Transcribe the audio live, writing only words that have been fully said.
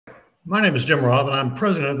My name is Jim Robb, and I'm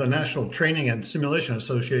president of the National Training and Simulation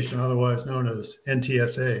Association, otherwise known as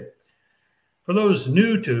NTSA. For those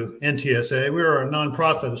new to NTSA, we are a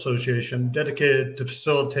nonprofit association dedicated to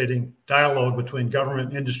facilitating dialogue between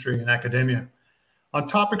government, industry, and academia on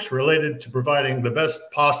topics related to providing the best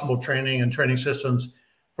possible training and training systems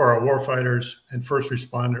for our warfighters and first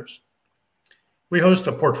responders. We host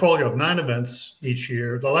a portfolio of 9 events each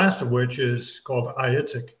year, the last of which is called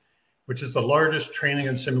Exec, which is the largest training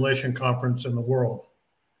and simulation conference in the world.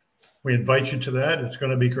 We invite you to that. It's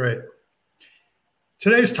going to be great.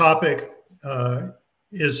 Today's topic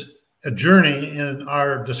is a journey in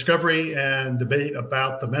our discovery and debate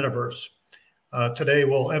about the metaverse. Today,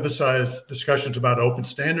 we'll emphasize discussions about open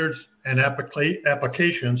standards and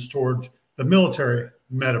applications towards the military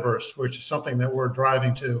metaverse, which is something that we're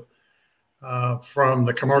driving to from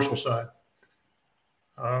the commercial side.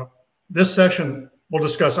 This session will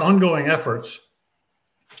discuss ongoing efforts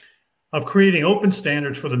of creating open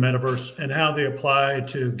standards for the metaverse and how they apply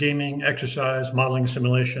to gaming, exercise, modeling,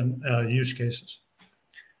 simulation use cases.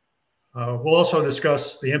 We'll also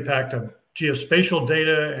discuss the impact of geospatial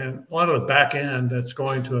data and a lot of the back end that's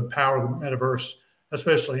going to empower the metaverse,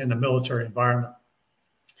 especially in the military environment.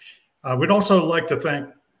 We'd also like to thank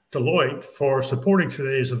Deloitte for supporting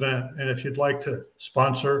today's event. And if you'd like to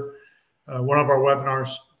sponsor one of our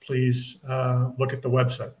webinars, please look at the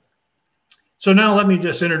website. So now let me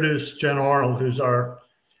just introduce Jen Arnold, who's our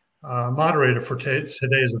moderator for today's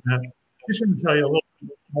event. She's going to tell you a little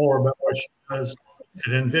bit more about what she does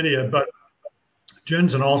at NVIDIA, but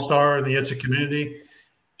Jen's an all-star in the Exec community.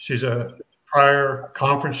 She's a prior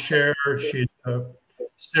conference chair. She's a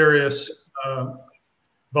serious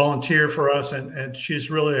volunteer for us, and she's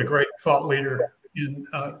really a great thought leader in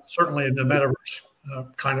certainly in the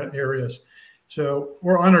metaverse kind of areas. So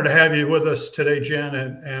we're honored to have you with us today, Jen,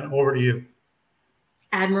 and over to you.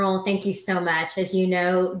 Admiral, thank you so much. As you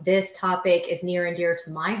know, this topic is near and dear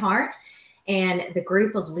to my heart, and the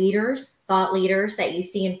group of leaders, thought leaders that you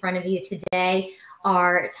see in front of you today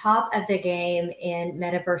are top of the game in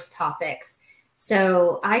metaverse topics.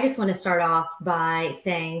 So I just want to start off by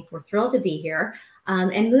saying we're thrilled to be here.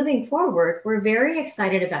 And moving forward, we're very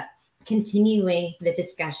excited about continuing the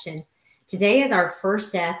discussion. Today is our first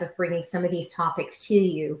step of bringing some of these topics to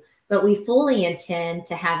you, but we fully intend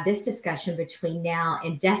to have this discussion between now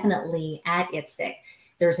and definitely at Exec.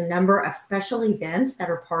 There's a number of special events that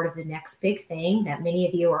are part of the next big thing that many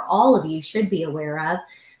of you or all of you should be aware of.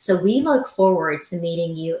 So we look forward to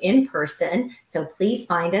meeting you in person. So please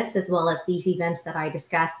find us, as well as these events that I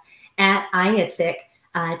discussed at Exec,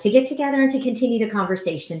 to get together and to continue the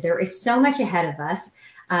conversation. There is so much ahead of us.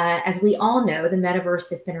 As we all know, the metaverse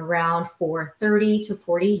has been around for 30 to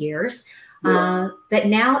 40 years, but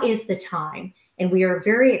now is the time. And we are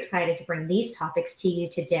very excited to bring these topics to you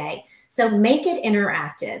today. So make it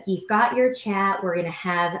interactive. You've got your chat. We're going to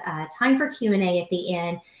have time for Q&A at the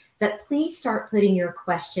end, but please start putting your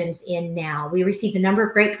questions in now. We received a number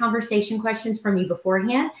of great conversation questions from you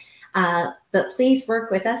beforehand, but please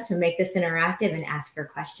work with us to make this interactive and ask your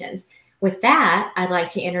questions. With that, I'd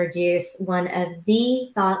like to introduce one of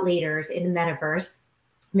the thought leaders in the metaverse,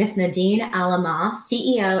 Ms. Nadine Alameh,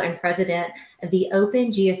 CEO and President of the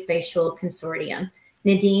Open Geospatial Consortium.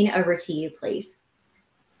 Nadine, over to you, please.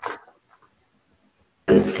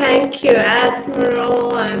 Thank you,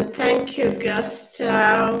 Admiral, and thank you,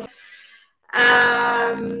 Gastao.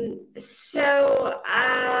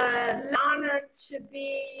 Honored to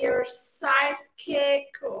be your sidekick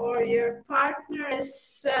or your partner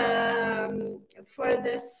for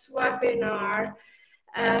this webinar.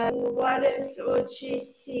 What is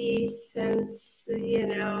OGC since,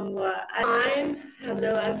 hello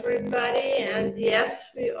everybody, and yes,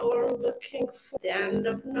 we are looking for the end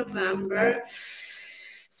of November.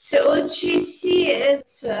 So OGC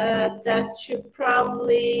is that you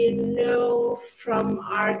probably know from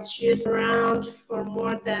our GIS around for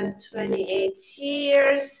more than 28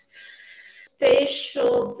 years.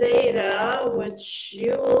 Spatial data, which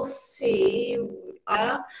you will see,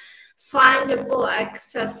 findable,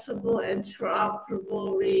 accessible,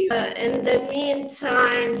 interoperable. In the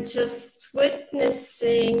meantime, just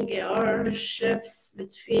witnessing ownerships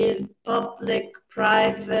between public,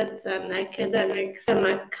 private, and academics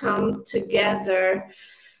gonna come together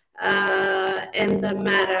in the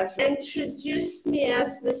metaverse. Introduce me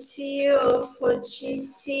as the CEO of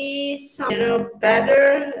OGC,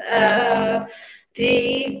 better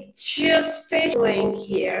the geospatial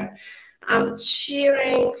here. I'm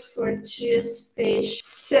cheering for geospatial.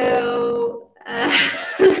 So,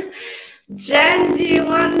 Jen, do you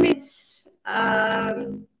want me to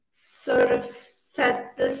sort of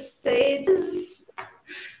set the stage?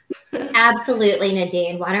 Absolutely,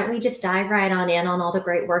 Nadine. Why don't we just dive right on in on all the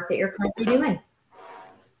great work that you're currently doing?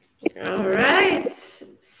 All right.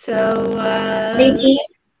 So, Nadine,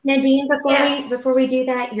 yes. before we do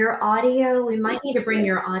that, your audio, we might need to bring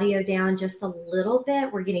your audio down just a little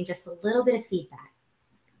bit. We're getting just a little bit of feedback.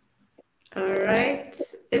 All right.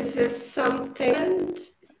 Is this something?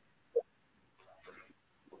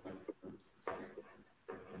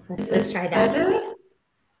 Let's try that. Better?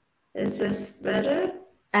 Is this better?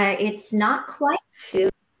 It's not quite.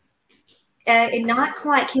 Not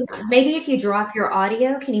quite. Maybe if you drop your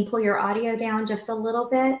audio, can you pull your audio down just a little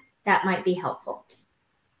bit? That might be helpful.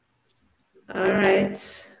 All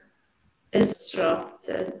right. It's dropped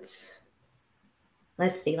it.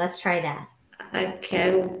 Let's see. Let's try that. I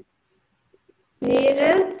can need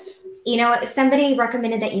it. You know, somebody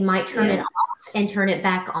recommended that you might turn it off and turn it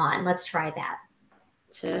back on. Let's try that.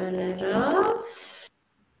 Turn it off.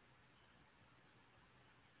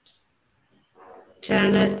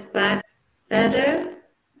 Turn it back. Better?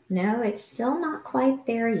 No, it's still not quite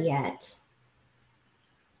there yet.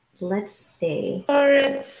 Let's see. Or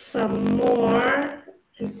it's some more.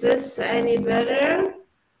 Is this any better?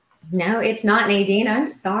 No, it's not, Nadine. I'm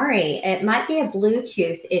sorry. It might be a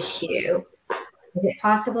Bluetooth issue. Is it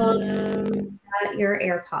possible to your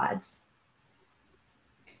AirPods?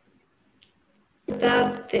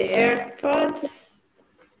 Without the AirPods?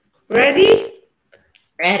 Ready?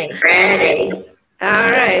 Ready.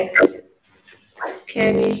 All right.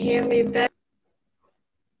 Can you hear me better?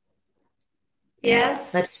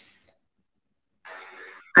 Yes?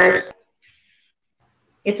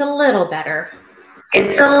 It's a little better. All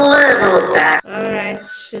right.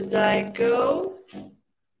 Should I go?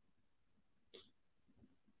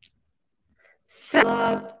 It's a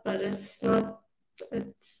lot, but it's not,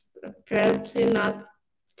 it's apparently not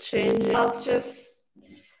changing. I'll just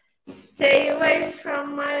stay away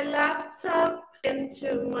from my laptop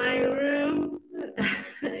into my room,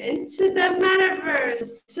 into the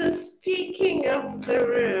metaverse. So speaking of the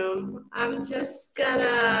room, I'm just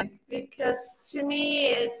gonna, because to me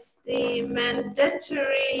it's the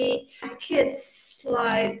mandatory kids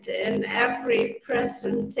slide in every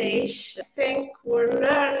presentation. I think we're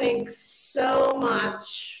learning so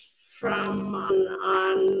much from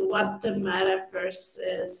on what the metaverse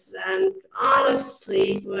is. And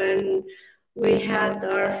honestly, when we had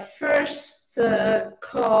our first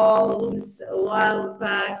calls a while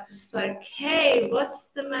back, it's like, hey, what's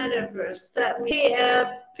the metaverse? That me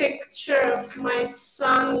a picture of my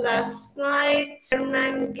son last night,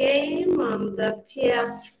 Spider-Man game on the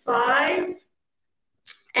PS5.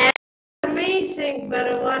 And it's amazing,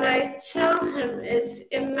 but what I tell him is,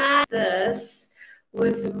 imagine this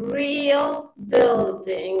with real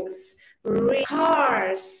buildings, real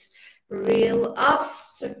cars, real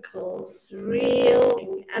obstacles,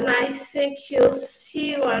 and I think you'll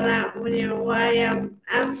see why I'm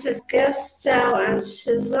emphasizing Gastao and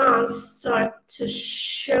Shehzan start to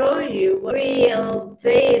show you real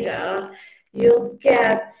data. You'll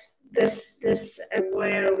get this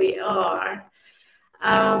where we are.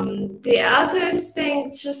 The other thing,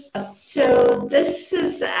 so this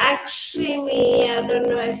is actually me. I don't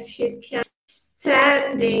know if you can.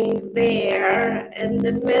 Standing there in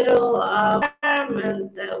the middle of the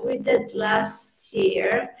experiment that we did last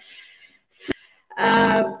year,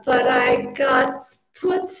 but I got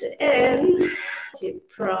put in the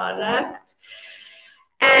product,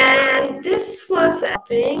 and this was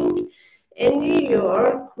happening in New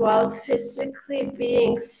York while physically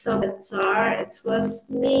being somewhere. It was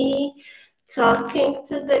me talking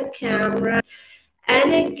to the camera,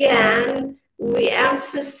 and again, we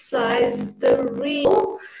emphasize the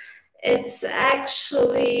real. It's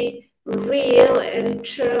actually real.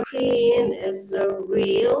 Screen is a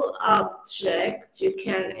real object. You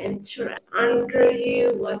can interact under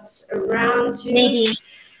you, what's around you. Nadine,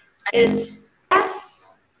 is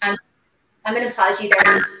yes. I'm going to pause you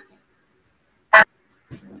there.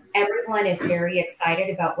 Everyone is very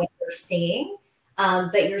excited about what they're seeing,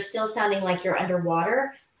 but you're still sounding like you're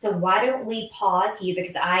underwater. So why don't we pause you,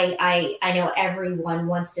 because I know everyone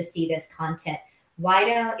wants to see this content.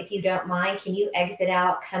 If you don't mind, can you exit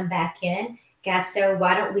out, come back in? Gastao,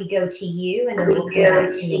 why don't we go to you, and then we'll go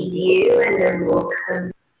to you, and then we'll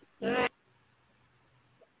come. All right.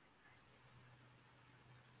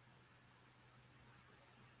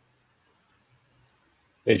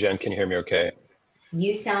 Hey, Jen, can you hear me okay?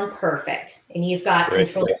 You sound perfect, and you've got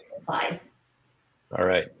control of the slides. All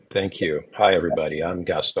right. Thank you. Hi, everybody. I'm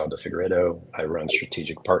Gastao de Figueiredo. I run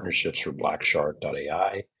strategic partnerships for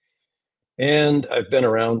Blackshark.ai. And I've been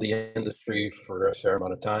around the industry for a fair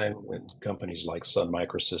amount of time with companies like Sun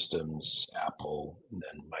Microsystems, Apple, and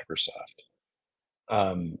then Microsoft.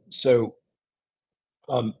 So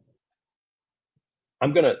I'm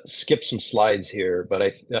going to skip some slides here,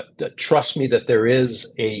 but trust me that there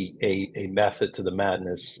is a method to the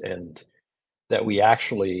madness, and that we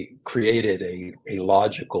actually created a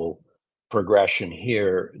logical progression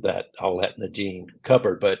here that I'll let Nadine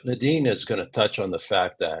cover. But Nadine is going to touch on the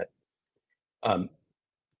fact that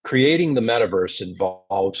creating the metaverse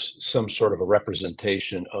involves some sort of a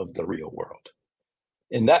representation of the real world.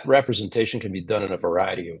 And that representation can be done in a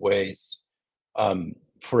variety of ways.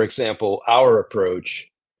 For example, our approach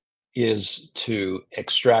is to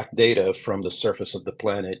extract data from the surface of the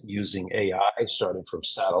planet using AI, starting from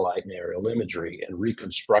satellite and aerial imagery, and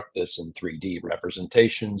reconstruct this in 3D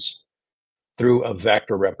representations through a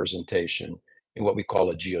vector representation in what we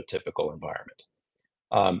call a geotypical environment.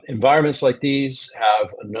 Environments like these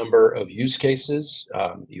have a number of use cases.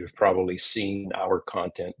 You've probably seen our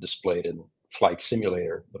content displayed in Flight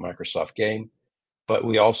Simulator, the Microsoft game, but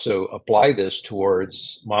we also apply this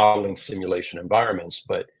towards modeling simulation environments.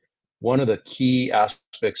 But one of the key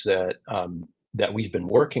aspects that we've been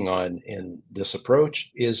working on in this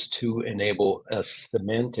approach is to enable a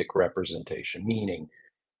semantic representation, meaning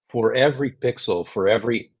for every pixel, for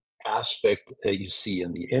every aspect that you see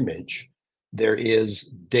in the image, there is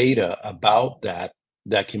data about that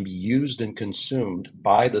can be used and consumed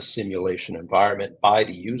by the simulation environment, by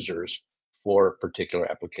the users for particular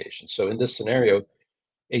applications. So in this scenario,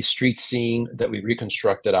 a street scene that we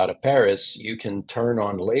reconstructed out of Paris, you can turn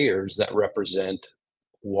on layers that represent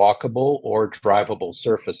walkable or drivable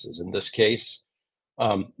surfaces. In this case,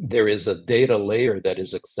 there is a data layer that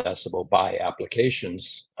is accessible by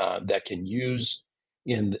applications that can use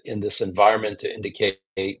in this environment to indicate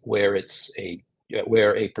where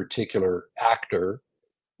a particular actor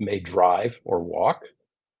may drive or walk,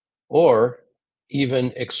 or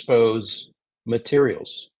even expose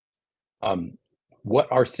materials.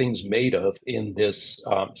 What are things made of in this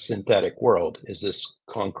synthetic world? Is this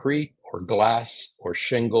concrete or glass or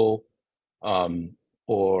shingle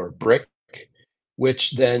or brick?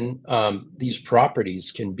 Which then these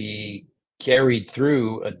properties can be carried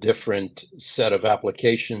through a different set of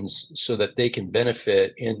applications so that they can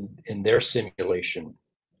benefit in their simulation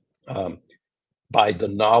by the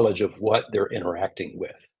knowledge of what they're interacting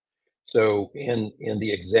with. So in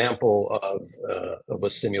the example of a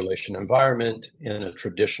simulation environment, in a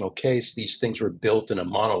traditional case, these things were built in a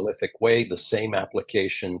monolithic way, the same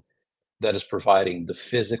application that is providing the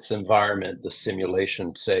physics environment, the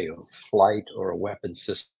simulation, say, of flight or a weapon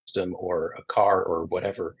system or a car or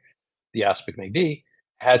whatever the aspect may be,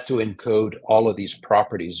 had to encode all of these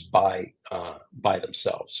properties by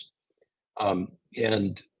themselves.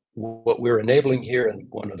 And what we're enabling here, and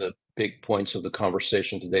one of the big points of the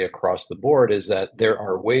conversation today across the board, is that there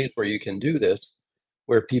are ways where you can do this,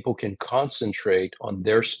 where people can concentrate on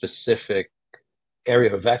their specific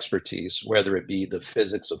area of expertise, whether it be the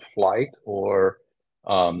physics of flight or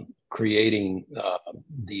creating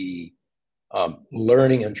the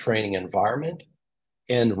learning and training environment,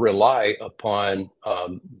 and rely upon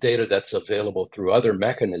data that's available through other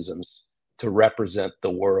mechanisms to represent the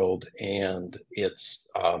world and its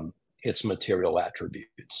material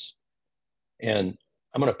attributes. And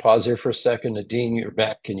I'm going to pause here for a second. Nadine, you're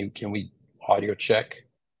back. Can we audio check?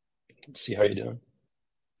 See how you're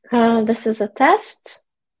doing? This is a test.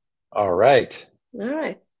 All right. All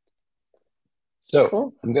right. So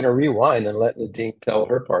cool. I'm going to rewind and let Nadine tell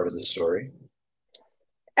her part of the story.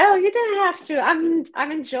 Oh, you didn't have to.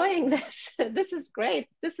 I'm enjoying this. This is great.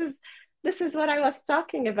 This is what I was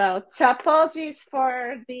talking about. So apologies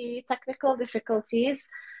for the technical difficulties.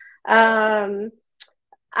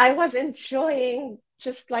 I was enjoying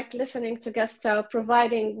just like listening to Gastao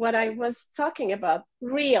providing what I was talking about,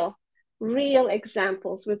 real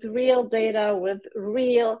examples with real data, with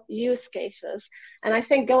real use cases. And I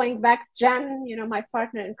think going back, Jen, my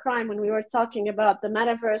partner in crime, when we were talking about the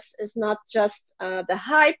metaverse is not just the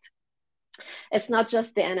hype, it's not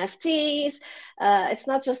just the NFTs, it's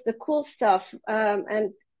not just the cool stuff.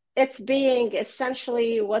 And it's being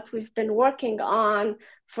essentially what we've been working on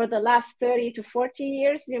for the last 30 to 40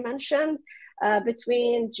 years, you mentioned,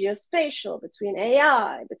 between geospatial, between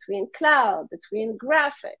AI, between cloud, between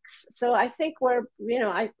graphics. So I think we're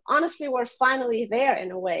finally there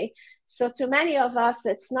in a way. So to many of us,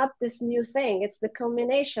 it's not this new thing. It's the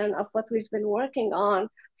culmination of what we've been working on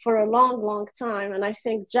for a long, long time. And I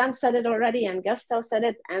think Jen said it already, and Gastao said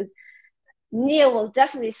it, and Neil will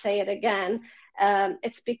definitely say it again.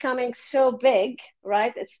 it's becoming so big,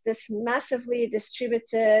 right? It's this massively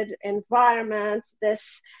distributed environment,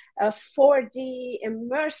 this 4D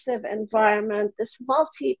immersive environment, this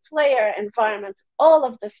multiplayer environment, all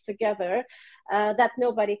of this together, that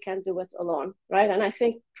nobody can do it alone, right? And I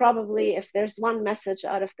think probably if there's one message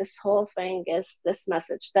out of this whole thing is this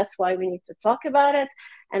message. That's why we need to talk about it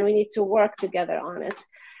and we need to work together on it.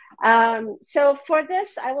 So for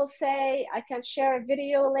this, I will say I can share a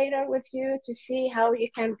video later with you to see how you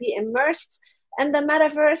can be immersed in the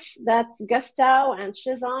metaverse that Gastao and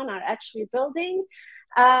Shehzan are actually building.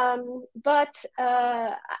 But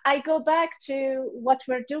I go back to what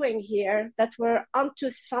we're doing here, that we're onto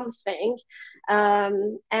something.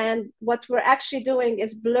 And what we're actually doing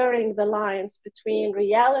is blurring the lines between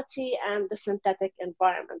reality and the synthetic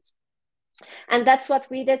environment. And that's what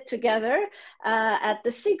we did together at the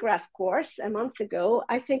SIGGRAPH course a month ago.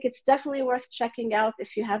 I think it's definitely worth checking out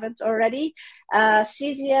if you haven't already.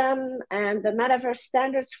 Cesium and the Metaverse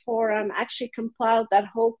Standards Forum actually compiled that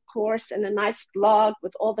whole course in a nice blog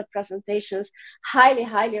with all the presentations. Highly,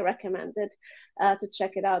 highly recommended to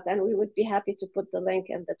check it out. And we would be happy to put the link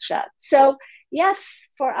in the chat. So yes,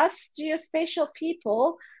 for us geospatial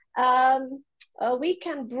people, we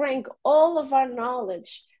can bring all of our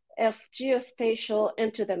knowledge of geospatial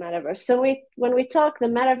into the metaverse. So when we talk the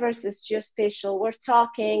metaverse is geospatial, we're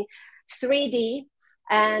talking 3D,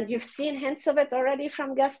 and you've seen hints of it already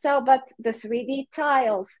from Gastao, but the 3D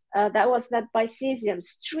tiles, that was led by Cesium,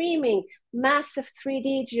 streaming massive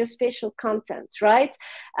 3D geospatial content, right?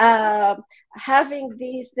 Having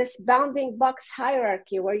this bounding box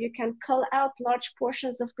hierarchy where you can cull out large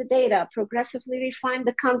portions of the data, progressively refine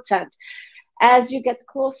the content. As you get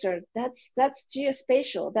closer, that's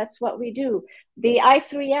geospatial. That's what we do. The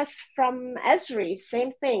I3S from Esri,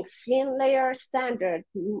 same thing, scene layer standard,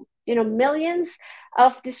 millions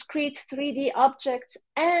of discrete 3D objects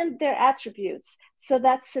and their attributes. So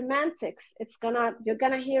that's semantics. You're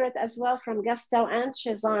gonna hear it as well from Gastao and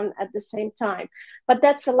Shehzan at the same time. But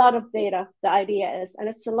that's a lot of data, the idea is, and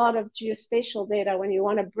it's a lot of geospatial data when you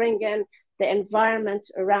want to bring in the environment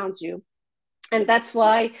around you. And that's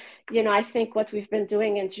why, I think what we've been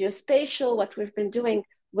doing in geospatial, what we've been doing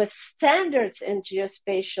with standards in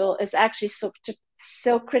geospatial is actually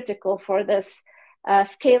so critical for this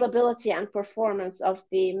scalability and performance of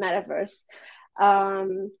the metaverse.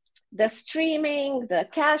 The streaming, the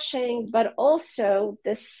caching, but also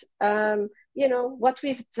this, what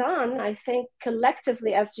we've done, I think,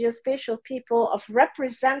 collectively as geospatial people of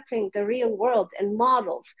representing the real world in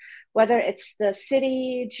models, whether it's the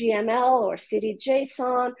city GML or city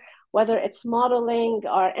JSON, whether it's modeling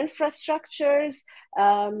our infrastructures,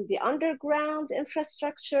 the underground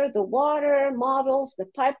infrastructure, the water models, the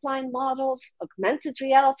pipeline models, augmented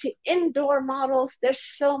reality, indoor models. There's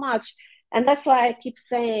so much. And that's why I keep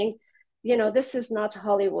saying, this is not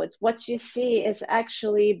Hollywood. What you see is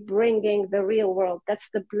actually bringing the real world. That's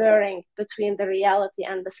the blurring between the reality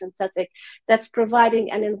and the synthetic. That's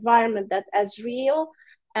providing an environment that as real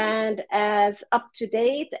and as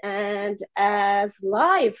up-to-date and as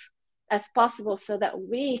live as possible so that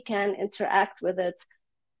we can interact with it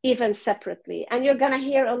even separately. And you're going to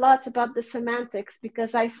hear a lot about the semantics,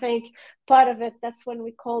 because I think part of it, that's when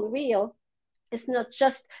we call real. It's not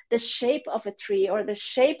just the shape of a tree or the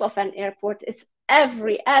shape of an airport. It's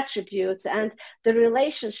every attribute and the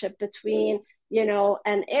relationship between,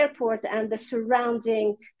 an airport and the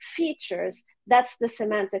surrounding features. That's the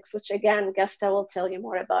semantics, which again, Gastao will tell you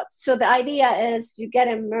more about. So the idea is you get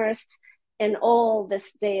immersed in all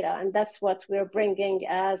this data, and that's what we're bringing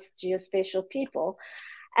as geospatial people.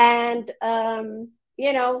 And,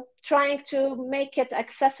 trying to make it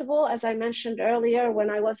accessible, as I mentioned earlier, when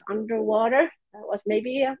I was underwater, that was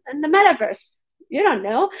maybe in the metaverse. You don't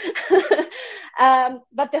know.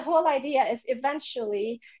 But the whole idea is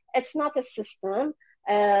eventually it's not a system.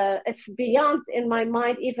 It's beyond, in my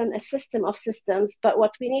mind, even a system of systems. But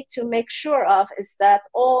what we need to make sure of is that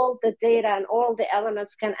all the data and all the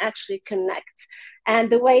elements can actually connect. And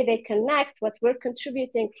the way they connect, what we're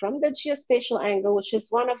contributing from the geospatial angle, which is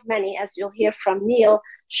one of many, as you'll hear from Neil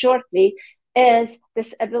shortly, is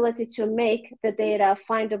this ability to make the data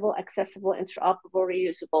findable, accessible, interoperable,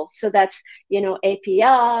 reusable. So that's,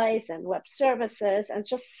 APIs and web services, and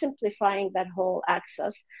just simplifying that whole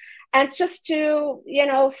access. And just to,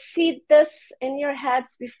 seed this in your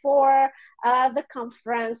heads before the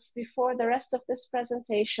conference, before the rest of this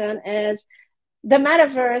presentation, is the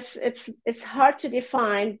metaverse. It's hard to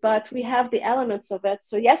define, but we have the elements of it.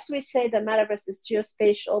 So yes, we say the metaverse is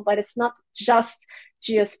geospatial, but it's not just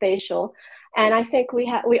geospatial. And I think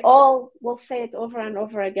we all will say it over and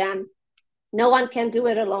over again. No one can do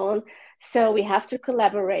it alone. So we have to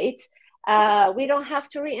collaborate. We don't have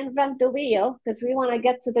to reinvent the wheel because we want to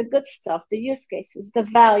get to the good stuff, the use cases, the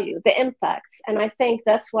value, the impacts. And I think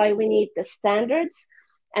that's why we need the standards,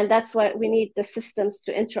 and that's why we need the systems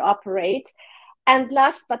to interoperate. And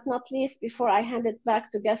last but not least, before I hand it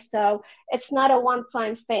back to Gastao, it's not a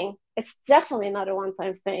one-time thing. It's definitely not a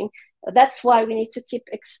one-time thing. That's why we need to keep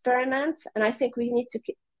experiment. And I think we need to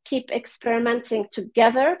keep experimenting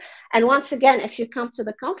together. And once again, if you come to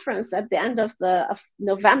the conference at the end of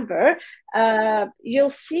November, you'll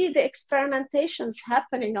see the experimentations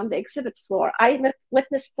happening on the exhibit floor. I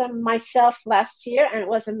witnessed them myself last year, and it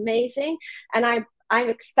was amazing. And I'm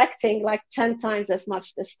expecting like 10 times as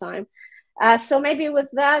much this time. So maybe with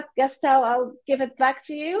that, Gastao, I'll give it back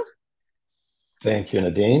to you. Thank you,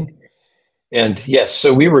 Nadine. And yes,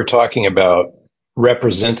 so we were talking about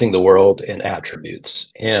representing the world in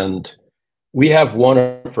attributes. And we have one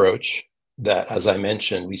approach that, as I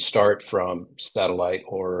mentioned, we start from satellite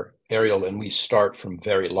or aerial, and we start from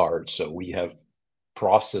very large. So we have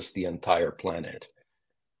processed the entire planet.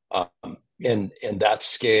 And that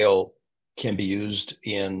scale can be used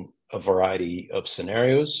in a variety of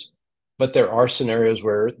scenarios, but there are scenarios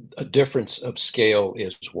where a difference of scale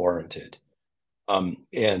is warranted.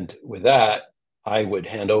 And with that, I would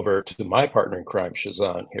hand over to my partner in crime,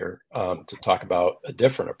 Shehzan, here to talk about a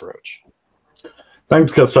different approach.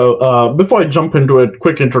 Thanks, Gastao. Before I jump into it,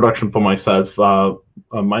 quick introduction for myself.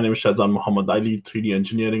 My name is Shehzan Mohammed. I lead 3D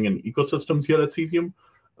engineering and ecosystems here at Cesium.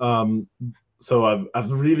 So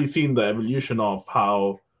I've really seen the evolution of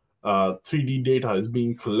how 3D data is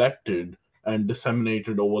being collected and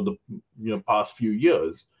disseminated over the past few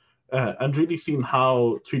years, and really seen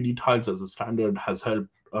how 3D tiles as a standard has helped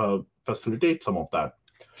facilitate some of that.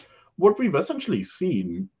 What we've essentially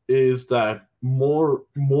seen is that more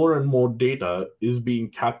and more data is being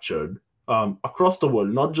captured across the world,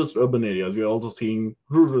 not just urban areas. We're also seeing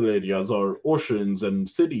rural areas or oceans and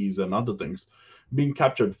cities and other things being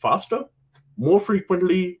captured faster, more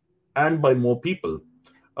frequently, and by more people.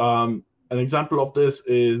 An example of this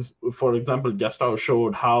is, for example, Gastao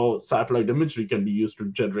showed how satellite imagery can be used to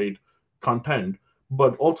generate content.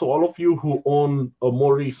 But also, all of you who own a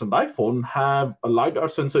more recent iPhone have a LiDAR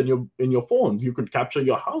sensor in your phones. You could capture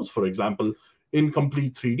your house, for example, in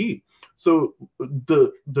complete 3D. So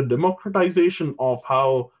the democratization of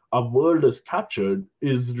how a world is captured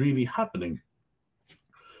is really happening.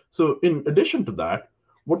 So in addition to that,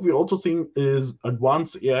 what we're also seeing is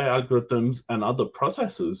advanced AI algorithms and other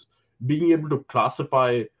processes being able to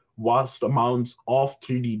classify vast amounts of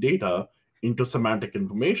 3D data into semantic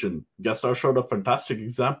information. Gastao showed a fantastic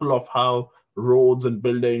example of how roads and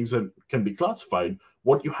buildings can be classified.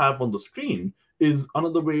 What you have on the screen is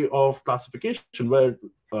another way of classification where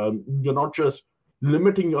you're not just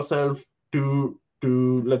limiting yourself to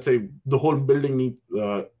let's say, the whole building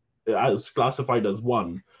as classified as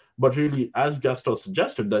one, but really, as Gastao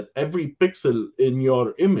suggested, that every pixel in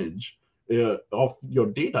your image of your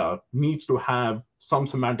data needs to have some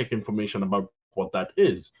semantic information about what that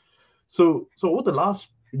is. So over the last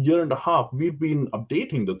year and a half, we've been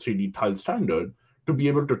updating the 3D tile standard to be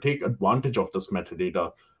able to take advantage of this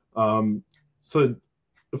metadata. So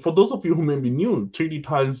for those of you who may be new, 3D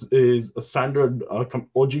tiles is a standard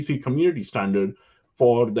OGC community standard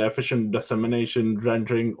for the efficient dissemination,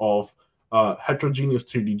 rendering of heterogeneous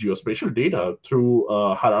 3D geospatial data through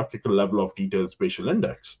a hierarchical level of detailed spatial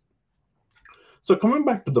index. So coming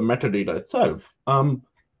back to the metadata itself,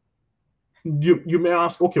 you may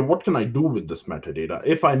ask, okay, what can I do with this metadata?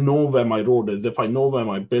 If I know where my road is, if I know where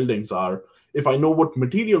my buildings are, if I know what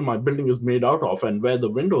material my building is made out of and where the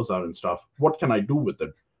windows are and stuff, what can I do with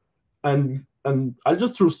it? And I'll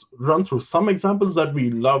just run through some examples that we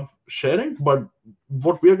love sharing, but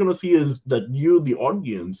what we're going to see is that you, the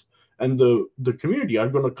audience, and the community are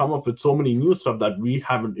going to come up with so many new stuff that we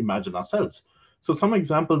haven't imagined ourselves. So some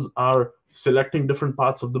examples are selecting different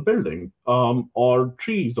parts of the building, or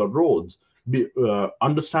trees or roads,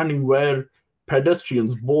 understanding where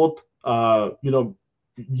pedestrians, both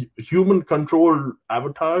human-controlled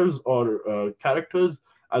avatars or characters,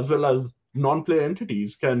 as well as non-player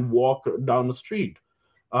entities, can walk down a street.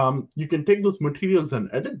 You can take those materials and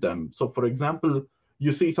edit them. So, for example,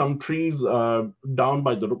 you see some trees down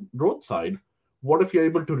by the roadside. What if you're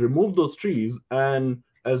able to remove those trees and,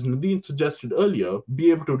 as Nadine suggested earlier,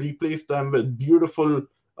 be able to replace them with beautiful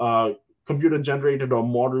computer-generated or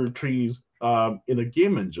modeled trees in a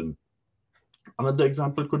game engine? Another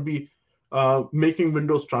example could be making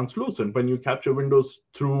windows translucent. When you capture windows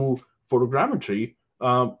through photogrammetry,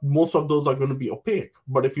 most of those are going to be opaque.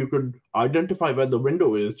 But if you could identify where the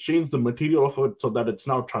window is, change the material of it so that it's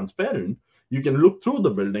now transparent, you can look through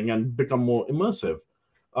the building and become more immersive.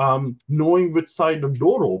 Knowing which side the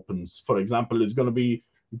door opens, for example, is going to be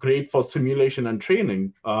great for simulation and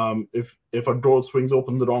training. If a door swings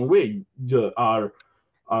open the wrong way, our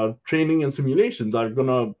training and simulations are going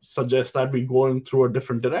to suggest that we go in through a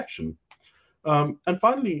different direction. And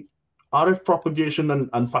finally, RF propagation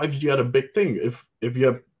and 5G are a big thing. If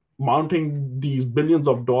you're mounting these billions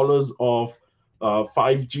of dollars of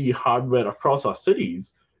 5G hardware across our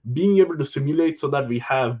cities, being able to simulate so that we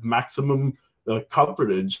have maximum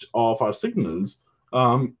coverage of our signals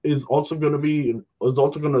is also going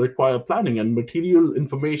to require planning, and material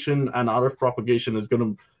information and RF propagation is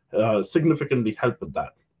going to significantly help with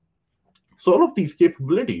that. So all of these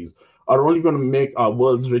capabilities are only going to make our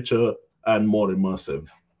worlds richer and more immersive.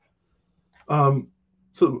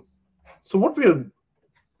 So what we are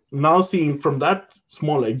now seeing from that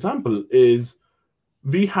small example is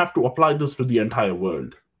we have to apply this to the entire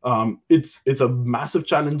world. It's a massive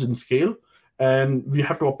challenge in scale, and we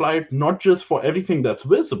have to apply it not just for everything that's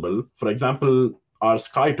visible, for example, our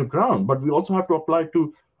sky to ground, but we also have to apply it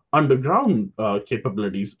to underground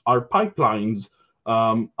capabilities, our pipelines,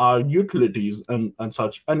 our utilities, and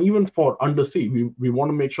such. And even for undersea, we want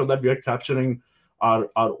to make sure that we are capturing our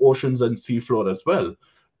oceans and seafloor as well.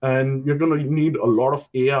 And you're going to need a lot of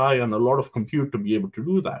AI and a lot of compute to be able to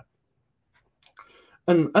do that.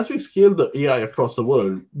 And as we scale the AI across the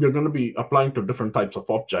world, we're going to be applying to different types of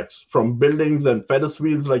objects, from buildings and Ferris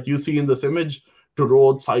wheels like you see in this image, to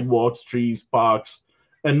roads, sidewalks, trees, parks.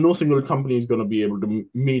 And no single company is going to be able to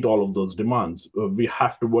meet all of those demands. We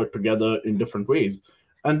have to work together in different ways.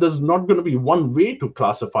 And there's not going to be one way to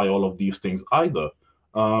classify all of these things either.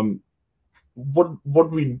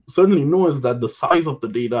 What we certainly know is that the size of the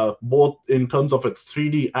data, both in terms of its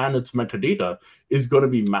 3D and its metadata, is going to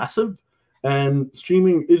be massive. And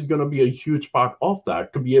streaming is going to be a huge part of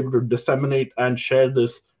that, to be able to disseminate and share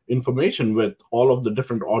this information with all of the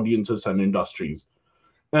different audiences and industries.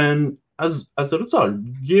 And as a result,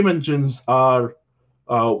 game engines are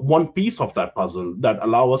one piece of that puzzle that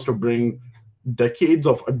allow us to bring decades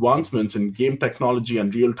of advancements in game technology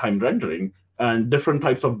and real-time rendering, and different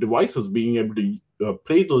types of devices being able to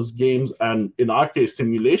play those games, and in our case,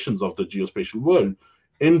 simulations of the geospatial world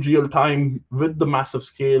in real time with the massive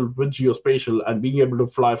scale with geospatial, and being able to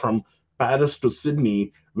fly from Paris to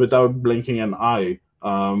Sydney without blinking an eye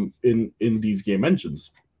in these game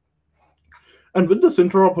engines. And with this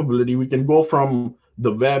interoperability, we can go from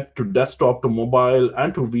the web to desktop to mobile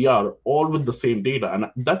and to VR, all with the same data. And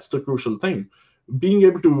that's the crucial thing. Being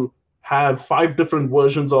able to have 5 different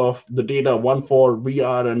versions of the data, one for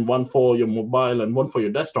VR and one for your mobile and one for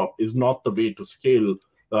your desktop, is not the way to scale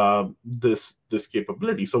this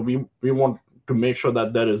capability. So we want to make sure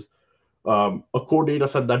that there is a core data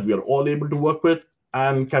set that we are all able to work with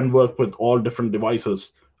and can work with all different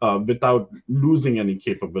devices without losing any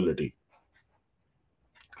capability.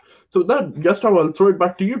 So with that, Gastao, I'll throw it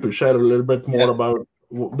back to you to share a little bit more about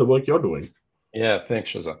the work you're doing. Yeah,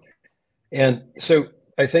 thanks, Shehzan. And so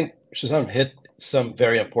I think Shehzan hit some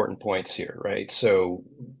very important points here, right? So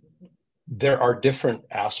there are different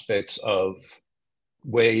aspects of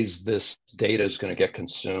ways this data is going to get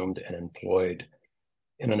consumed and employed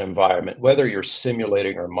in an environment, whether you're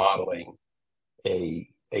simulating or modeling a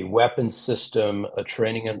weapon system, a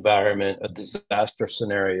training environment, a disaster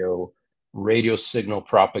scenario, radio signal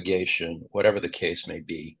propagation, whatever the case may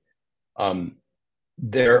be.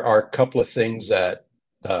 There are a couple of things that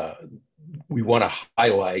we want to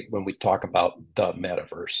highlight when we talk about the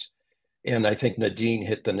metaverse. And I think Nadine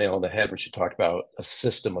hit the nail on the head when she talked about a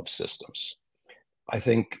system of systems. I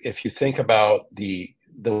think if you think about the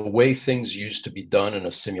way things used to be done in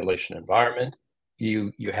a simulation environment,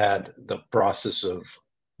 you had the process of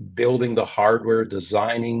building the hardware,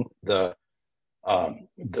 designing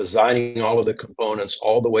all of the components,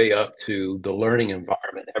 all the way up to the learning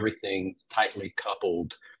environment, everything tightly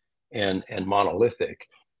coupled and monolithic.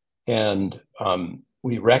 And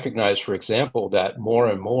we recognize, for example, that more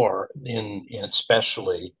and more,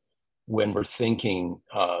 especially when we're thinking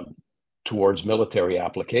towards military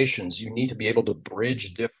applications, you need to be able to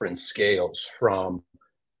bridge different scales, from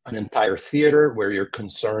an entire theater where you're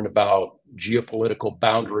concerned about geopolitical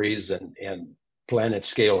boundaries and planet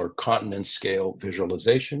scale or continent scale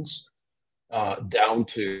visualizations, down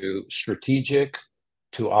to strategic,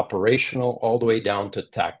 to operational, all the way down to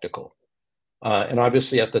tactical. And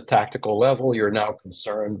obviously at the tactical level, you're now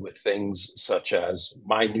concerned with things such as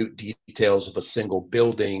minute details of a single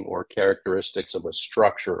building or characteristics of a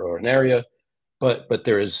structure or an area, but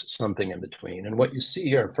there is something in between. And what you see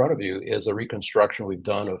here in front of you is a reconstruction we've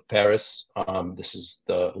done of Paris. This is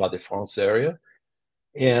the La Défense area.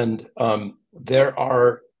 And there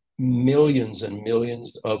are millions and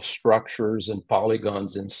millions of structures and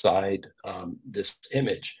polygons inside this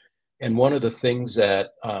image. And one of the things that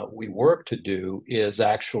we work to do is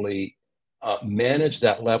actually manage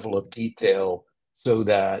that level of detail so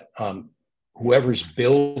that whoever's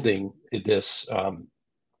building this,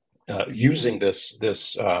 using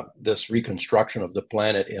this reconstruction of the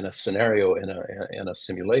planet in a scenario, in a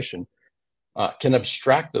simulation, can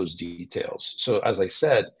abstract those details. So as I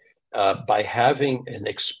said, by having and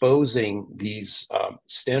exposing these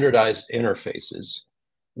standardized interfaces,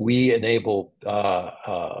 we enable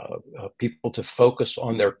people to focus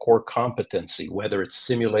on their core competency, whether it's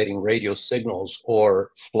simulating radio signals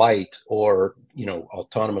or flight or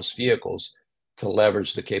autonomous vehicles, to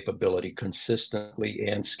leverage the capability consistently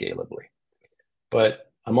and scalably. But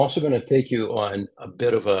I'm also going to take you on a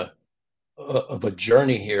bit of a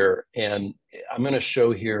journey here, and I'm going to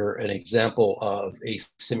show here an example of a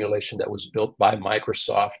simulation that was built by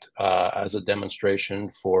Microsoft as a demonstration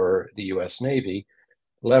for the US Navy,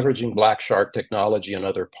 leveraging Blackshark technology and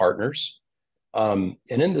other partners. And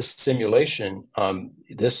in this simulation,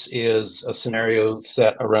 this is a scenario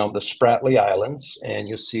set around the Spratly Islands, and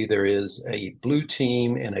you see there is a blue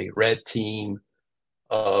team and a red team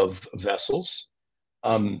of vessels.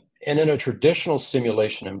 And in a traditional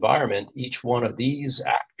simulation environment, each one of these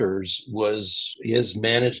actors is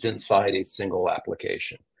managed inside a single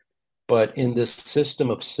application. But in this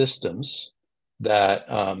system of systems that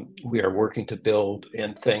we are working to build,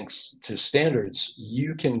 and thanks to standards,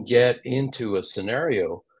 you can get into a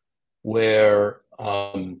scenario where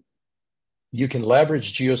you can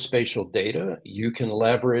leverage geospatial data, you can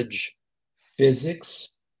leverage physics,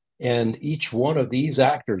 and each one of these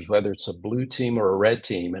actors, whether it's a blue team or a red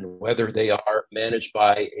team, and whether they are managed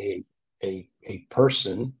by a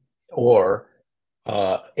person or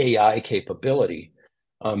AI capability,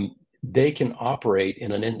 they can operate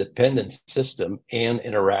in an independent system and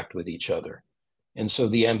interact with each other. And so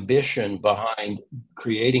the ambition behind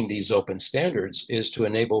creating these open standards is to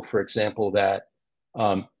enable, for example, that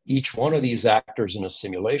each one of these actors in a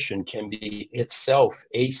simulation can be itself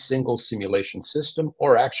a single simulation system,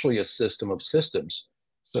 or actually a system of systems.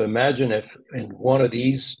 So imagine if in one of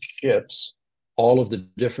these ships, all of the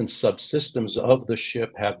different subsystems of the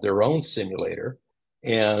ship have their own simulator,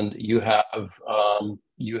 and you have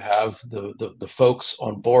the folks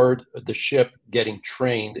on board the ship getting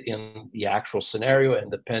trained in the actual scenario, and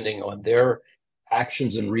depending on their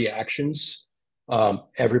actions and reactions,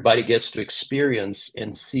 everybody gets to experience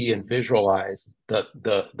and see and visualize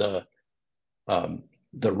the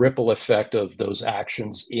ripple effect of those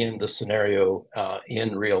actions in the scenario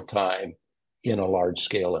in real time in a large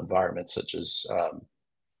scale environment, such as a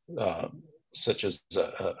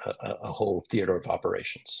whole theater of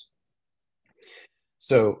operations.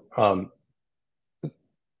 So,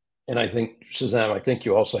 and I think, Shehzan, I think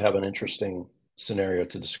you also have an interesting scenario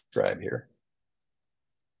to describe here.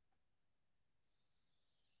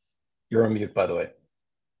 You're on mute, by the way.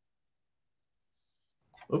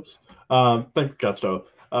 Oops. Thanks, Gastao.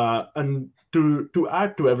 And to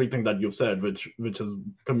add to everything that you've said, which is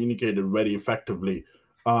communicated very effectively,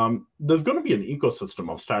 there's going to be an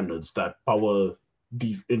ecosystem of standards that power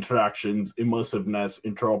these interactions, immersiveness,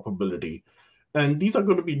 interoperability. And these are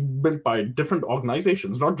going to be built by different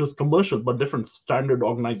organizations, not just commercial, but different standard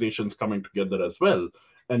organizations coming together as well.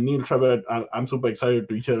 And Neil Trevett, I'm super excited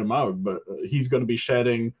to hear him out, but he's going to be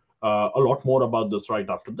sharing a lot more about this right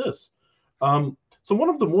after this. So one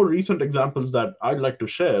of the more recent examples that I'd like to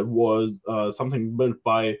share was something built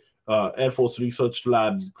by Air Force Research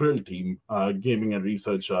Labs Grill team, gaming and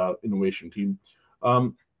research innovation team.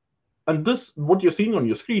 And this, what you're seeing on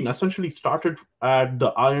your screen, essentially started at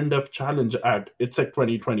the INDEF challenge at Exec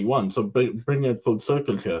 2021. So bring it full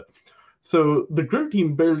circle here. So the Grill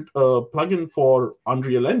team built a plugin for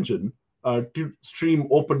Unreal Engine to stream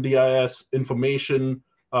OpenDIS information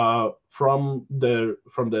from their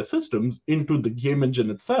systems into the game engine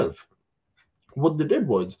itself. What they did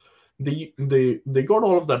was they got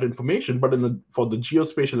all of that information, but for the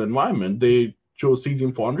geospatial environment, they chose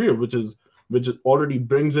Cesium for Unreal, which already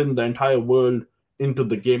brings in the entire world into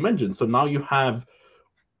the game engine. So now you have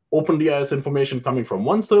OpenDIS information coming from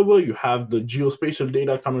one server, you have the geospatial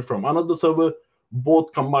data coming from another server,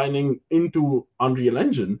 both combining into Unreal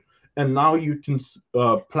Engine, and now you can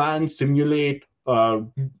plan, simulate,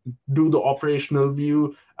 do the operational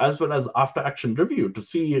view, as well as after action review to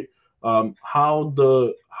see how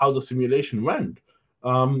the simulation went,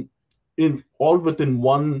 all within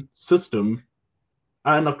one system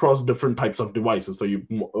and across different types of devices. So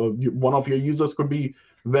one of your users could be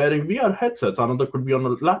wearing VR headsets, another could be on a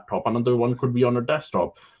laptop, another one could be on a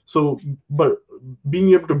desktop. So, but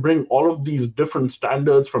being able to bring all of these different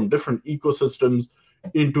standards from different ecosystems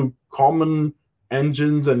into common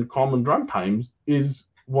engines and common runtimes is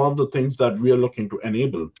one of the things that we are looking to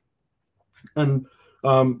enable. And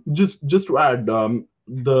just to add,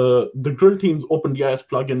 the Grill Team's OpenDIS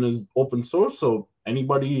plugin is open source, so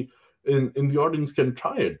anybody in the audience can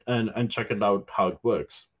try it and check it out how it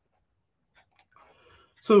works.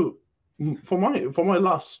 So for my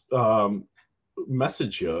last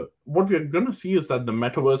message here, what we're going to see is that the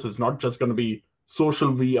metaverse is not just going to be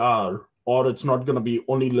social VR, or it's not going to be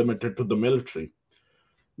only limited to the military.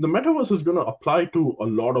 The metaverse is going to apply to a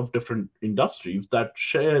lot of different industries that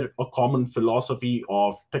share a common philosophy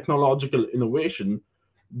of technological innovation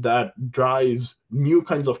that drives new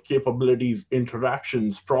kinds of capabilities,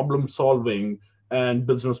 interactions, problem solving, and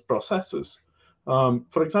business processes.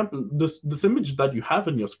 For example, this image that you have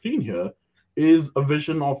in your screen here is a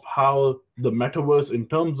vision of how the metaverse, in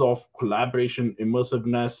terms of collaboration,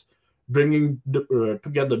 immersiveness, bringing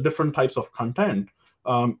together different types of content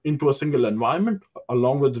into a single environment,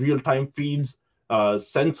 along with real-time feeds,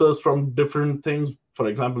 sensors from different things. For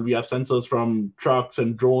example, we have sensors from trucks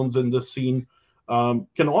and drones in this scene,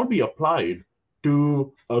 can all be applied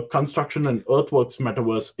to a construction and earthworks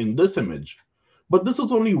metaverse in this image. But this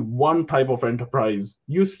is only one type of enterprise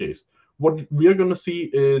use case. What we are going to see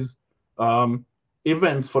is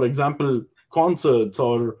events, for example, concerts,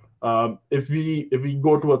 or if we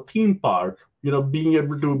go to a theme park, being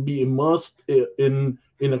able to be immersed in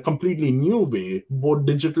a completely new way, both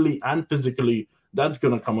digitally and physically, that's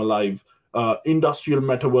going to come alive. Industrial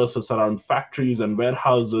metaverses around factories and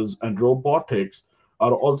warehouses and robotics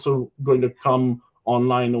are also going to come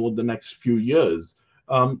online over the next few years.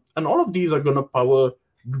 And all of these are going to power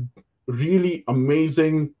really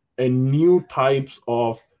amazing and new types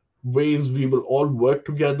of ways we will all work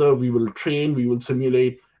together, we will train, we will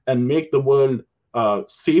simulate, and make the world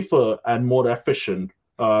safer and more efficient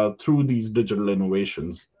through these digital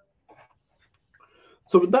innovations.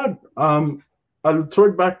 So with that, I'll throw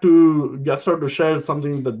it back to Gastao to share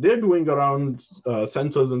something that they're doing around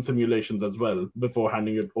sensors and simulations as well, before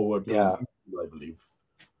handing it over to you, I believe.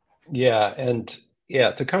 Yeah, and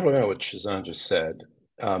to complement what Shehzan just said,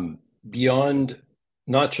 beyond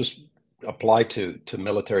not just apply to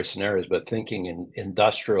military scenarios, but thinking in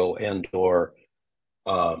industrial and or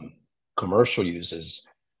commercial uses,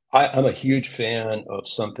 I'm a huge fan of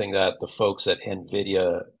something that the folks at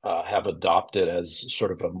NVIDIA have adopted as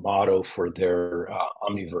sort of a motto for their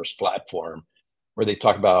Omniverse platform, where they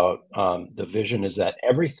talk about the vision is that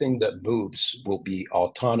everything that moves will be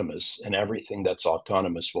autonomous, and everything that's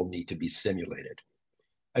autonomous will need to be simulated.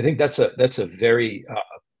 I think that's a very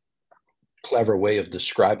clever way of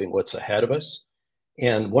describing what's ahead of us.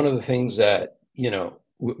 And one of the things that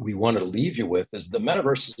we want to leave you with is the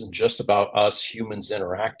metaverse isn't just about us humans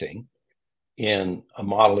interacting in a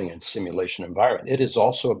modeling and simulation environment. It is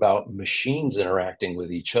also about machines interacting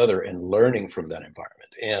with each other and learning from that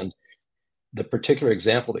environment. And the particular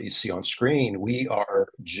example that you see on screen, we are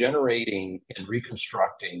generating and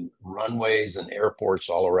reconstructing runways and airports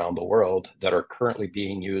all around the world that are currently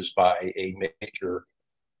being used by a major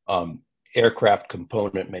aircraft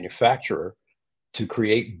component manufacturer to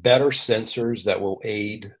create better sensors that will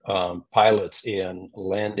aid pilots in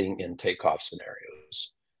landing and takeoff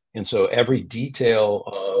scenarios. And so every detail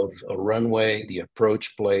of a runway, the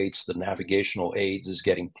approach plates, the navigational aids is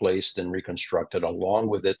getting placed and reconstructed along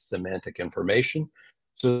with its semantic information,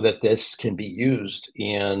 so that this can be used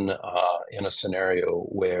in a scenario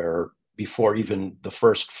where before even the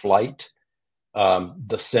first flight,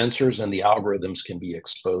 the sensors and the algorithms can be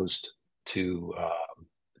exposed to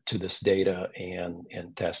this data and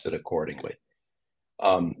tested accordingly.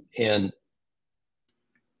 And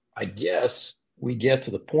I guess we get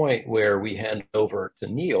to the point where we hand over to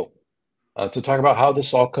Neil to talk about how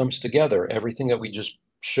this all comes together. Everything that we just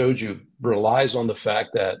showed you relies on the fact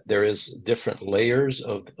that there is different layers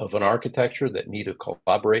of an architecture that need to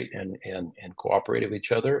collaborate and cooperate with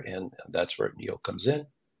each other. And that's where Neil comes in.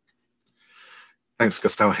 Thanks,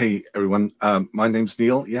 Gastao. Hey, everyone. My name's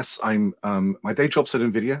Neil. Yes, I'm. My day job's at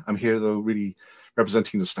NVIDIA. I'm here, though, really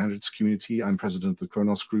representing the standards community. I'm president of the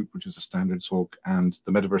Kronos Group, which is a standards org, and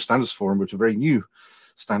the Metaverse Standards Forum, which is a very new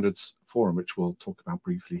standards forum, which we'll talk about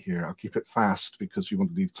briefly here. I'll keep it fast because we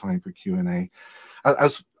want to leave time for Q&A.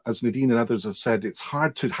 As Nadine and others have said, it's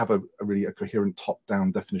hard to have a really coherent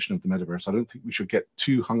top-down definition of the metaverse. I don't think we should get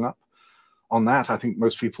too hung up on that. I think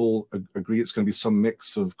most people agree it's going to be some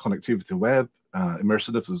mix of connectivity to the web,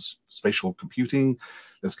 immersive. There's spatial computing.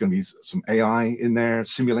 There's going to be some AI in there,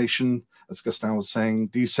 simulation, as Gastao was saying,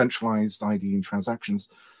 decentralized ID and transactions.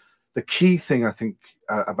 The key thing, I think,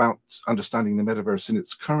 about understanding the metaverse in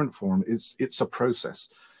its current form is it's a process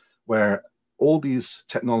where all these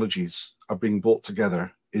technologies are being brought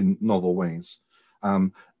together in novel ways.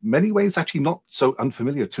 Many ways actually not so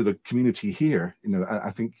unfamiliar to the community here. I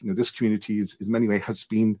think this community is in many ways has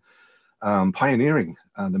been pioneering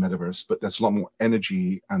the metaverse, but there's a lot more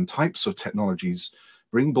energy and types of technologies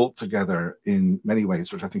being brought together in many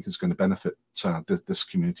ways, which I think is going to benefit this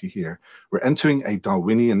community here. We're entering a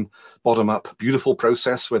Darwinian bottom-up beautiful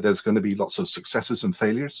process where there's going to be lots of successes and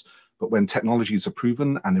failures, but when technologies are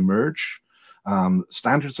proven and emerge,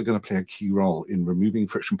 standards are going to play a key role in removing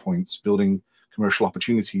friction points, building commercial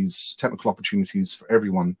opportunities, technical opportunities for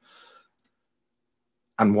everyone.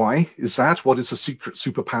 And why is that? What is the secret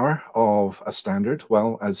superpower of a standard?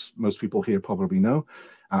 Well, as most people here probably know,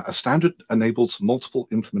 a standard enables multiple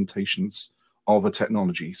implementations of a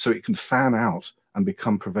technology, so it can fan out and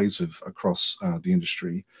become pervasive across the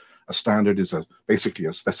industry. A standard is basically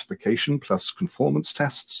a specification plus conformance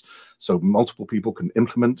tests, so multiple people can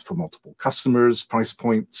implement for multiple customers, price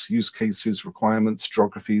points, use cases, requirements,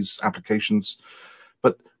 geographies, applications.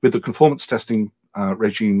 But with the conformance testing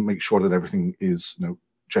regime, make sure that everything is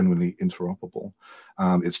genuinely interoperable.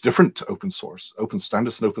 It's different to open source. Open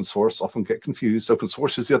standards and open source often get confused. Open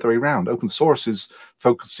source is the other way around. Open source is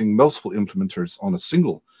focusing multiple implementers on a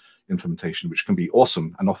single implementation, which can be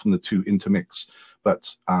awesome, and often the two intermix.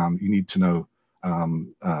 But you need to know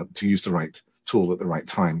to use the right tool at the right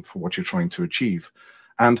time for what you're trying to achieve.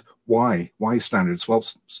 And why? Why standards? Well,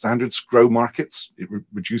 standards grow markets. It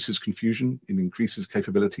reduces confusion. It increases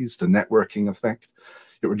capabilities, the networking effect.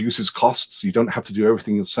 It reduces costs. You don't have to do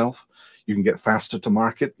everything yourself. You can get faster to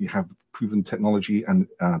market. You have proven technology and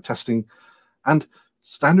testing. And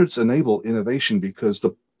standards enable innovation because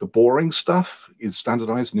the boring stuff is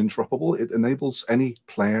standardized and interoperable. It enables any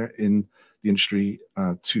player in the industry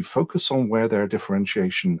to focus on where their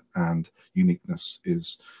differentiation and uniqueness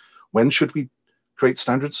is. When should we create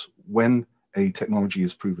standards? When a technology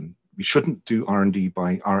is proven. We shouldn't do R&D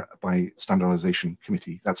by standardization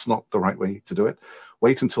committee. That's not the right way to do it.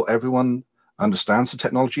 Wait until everyone understands the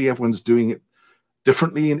technology, everyone's doing it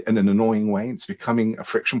differently in an annoying way. It's becoming a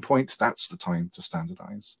friction point. That's the time to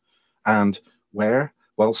standardize. And where?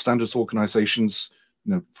 Well, standards organizations,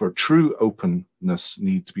 for true openness,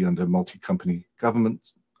 need to be under multi-company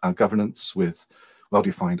governance with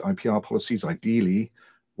well-defined IPR policies, ideally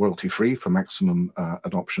royalty-free for maximum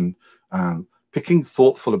adoption, picking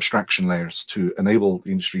thoughtful abstraction layers to enable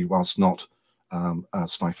the industry whilst not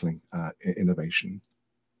stifling innovation.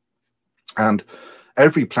 And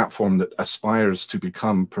every platform that aspires to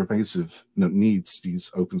become pervasive needs these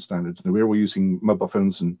open standards. Now, we're using mobile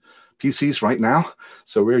phones and PCs right now,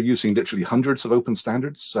 so we're using literally hundreds of open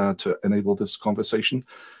standards to enable this conversation.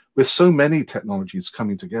 With so many technologies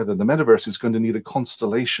coming together, the metaverse is going to need a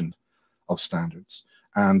constellation of standards.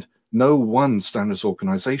 And no one standards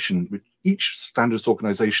organization, each standards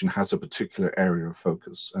organization has a particular area of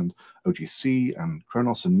focus, and OGC and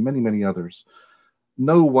Kronos and many, many others.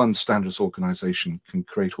 No one standards organization can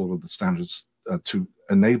create all of the standards to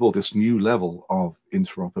enable this new level of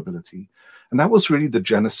interoperability. And that was really the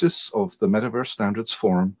genesis of the Metaverse Standards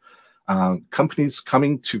Forum. Companies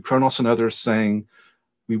coming to Kronos and others saying,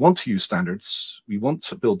 we want to use standards. We want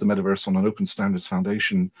to build the metaverse on an open standards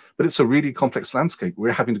foundation, but it's a really complex landscape.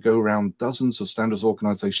 We're having to go around dozens of standards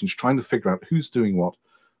organizations trying to figure out who's doing what,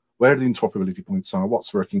 where the interoperability points are,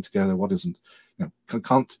 what's working together, what isn't.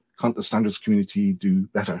 Can't the standards community do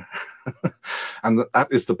better? And that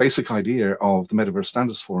is the basic idea of the Metaverse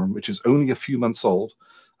Standards Forum, which is only a few months old.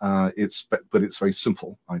 But it's a very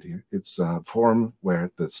simple idea. It's a forum where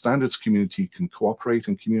the standards community can cooperate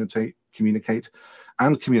and communicate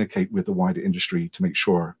with the wider industry to make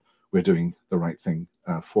sure we're doing the right thing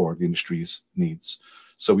for the industry's needs.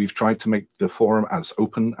 So we've tried to make the forum as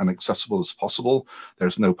open and accessible as possible.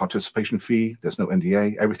 There's no participation fee. There's no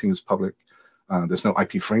NDA. Everything is public. There's no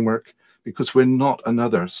IP framework, because we're not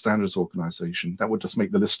another standards organization. That would just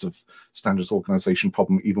make the list of standards organization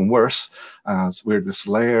problem even worse. So we're this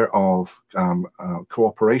layer of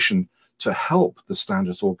cooperation to help the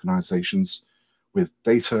standards organizations with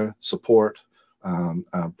data, support,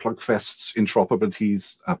 plugfests,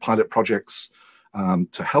 interoperabilities, pilot projects,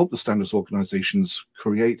 to help the standards organizations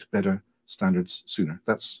create better standards sooner.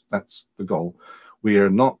 That's the goal. We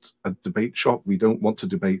are not a debate shop. We don't want to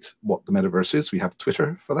debate what the metaverse is. We have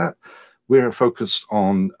Twitter for that. We're focused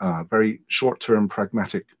on very short-term,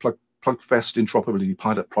 pragmatic plugfest interoperability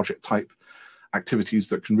pilot project type activities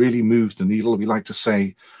that can really move the needle. We like to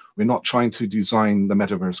say we're not trying to design the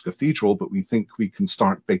metaverse cathedral, but we think we can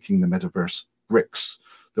start baking the metaverse bricks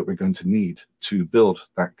that we're going to need to build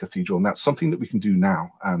that cathedral. And that's something that we can do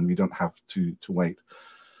now, and we don't have to wait.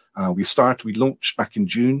 We launched back in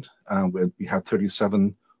June, where we had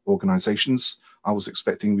 37 organizations. I was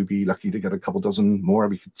expecting we'd be lucky to get a couple dozen more.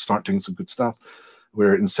 We could start doing some good stuff.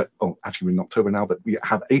 We're in we're in October now, but we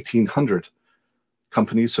have 1,800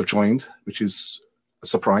 companies have joined, which is a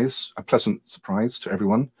surprise, a pleasant surprise to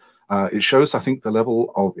everyone. It shows, I think, the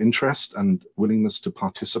level of interest and willingness to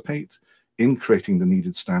participate in creating the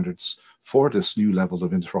needed standards for this new level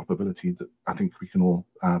of interoperability that I think we can all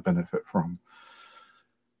benefit from.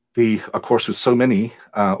 Of course, with so many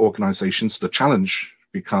organizations, the challenge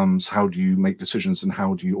becomes how do you make decisions and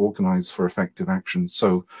how do you organize for effective action?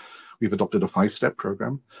 So we've adopted a 5-step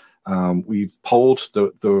program. We've polled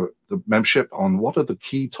the membership on what are the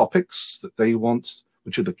key topics that they want,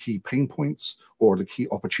 which are the key pain points or the key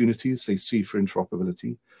opportunities they see for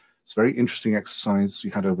interoperability. It's a very interesting exercise. We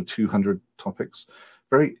had over 200 topics.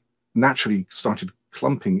 Very naturally started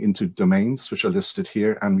clumping into domains, which are listed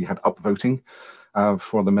here, and we had upvoting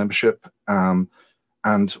for the membership.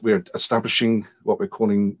 And we're establishing what we're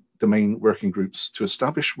calling domain working groups to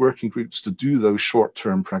establish working groups to do those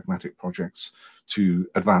short-term pragmatic projects to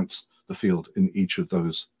advance the field in each of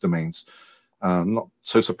those domains. Not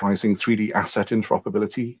so surprising, 3D asset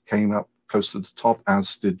interoperability came up close to the top,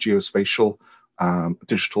 as did geospatial,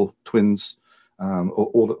 digital twins,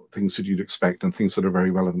 all the things that you'd expect and things that are very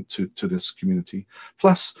relevant to this community.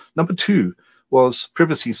 Plus, number 2 was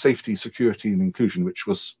privacy, safety, security, and inclusion, which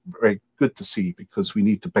was very good to see because we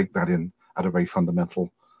need to bake that in at a very fundamental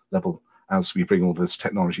level as we bring all this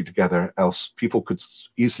technology together, else people could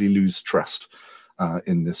easily lose trust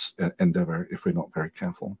in this endeavor if we're not very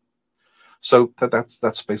careful. So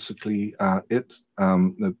that's basically it.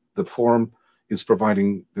 The forum is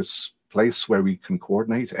providing this place where we can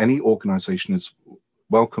coordinate. Any organization is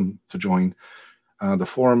welcome to join. The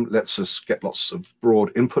forum lets us get lots of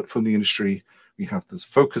broad input from the industry. We have this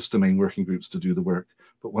focused domain working groups to do the work.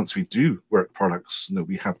 But once we do work products,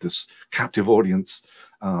 we have this captive audience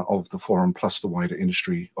of the forum plus the wider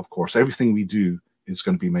industry. Of course, everything we do is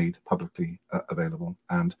going to be made publicly available.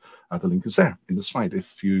 And the link is there in the slide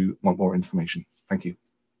if you want more information. Thank you.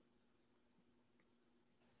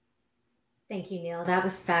 Thank you, Neil. That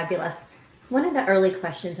was fabulous. One of the early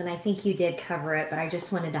questions, and I think you did cover it, but I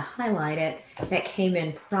just wanted to highlight it, that came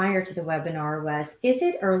in prior to the webinar was, is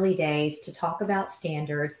it early days to talk about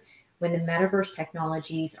standards when the metaverse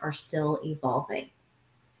technologies are still evolving?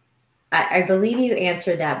 I believe you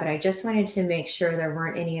answered that, but I just wanted to make sure there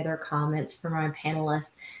weren't any other comments from our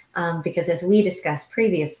panelists, because as we discussed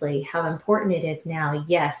previously, how important it is now,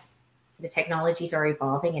 yes, the technologies are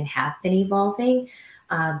evolving and have been evolving,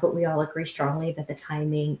 but we all agree strongly that the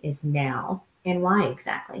timing is now. And why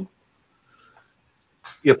exactly?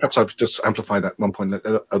 Yeah, perhaps I'll just amplify that one point,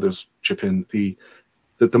 let others chip in. The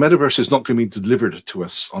metaverse is not going to be delivered to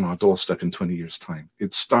us on our doorstep in 20 years' time.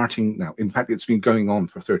 It's starting now. In fact, it's been going on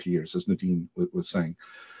for 30 years, as Nadine was saying.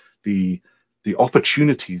 The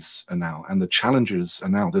opportunities are now, and the challenges are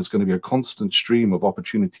now. There's going to be a constant stream of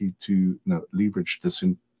opportunity to leverage this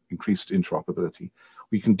increased interoperability.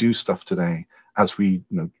 We can do stuff today as we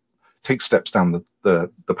take steps down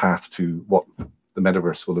the path to what the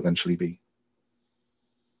metaverse will eventually be.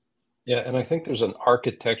 Yeah, and I think there's an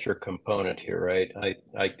architecture component here, right?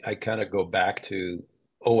 I kind of go back to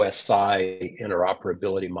OSI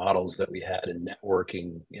interoperability models that we had in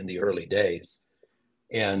networking in the early days.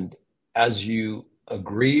 And as you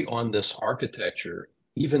agree on this architecture,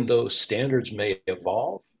 even though standards may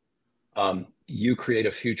evolve, you create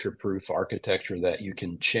a future-proof architecture that you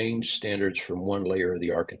can change standards from one layer of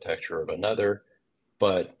the architecture of another,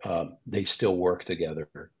 but they still work together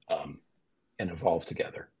and evolve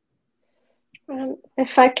together.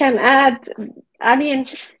 If I can add, I mean,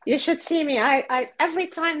 you should see me. I every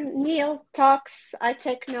time Neil talks, I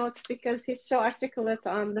take notes because he's so articulate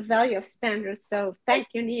on the value of standards. So thank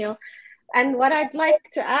you, Neil. And what I'd like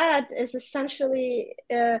to add is essentially,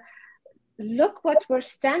 look what we're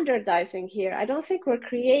standardizing here. I don't think we're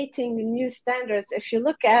creating new standards. If you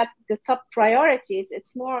look at the top priorities,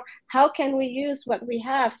 it's more how can we use what we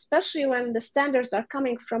have, especially when the standards are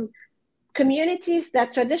coming from communities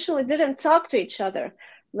that traditionally didn't talk to each other,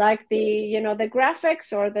 like the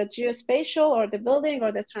graphics or the geospatial or the building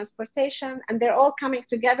or the transportation, and they're all coming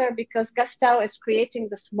together because Gastao is creating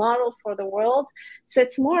this model for the world. So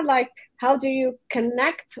it's more like, how do you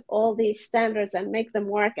connect all these standards and make them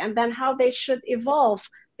work, and then how they should evolve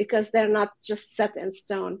because they're not just set in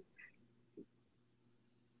stone.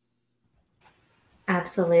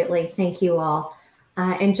 Absolutely. Thank you all.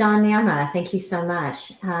 And John Nama, thank you so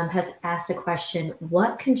much, has asked a question.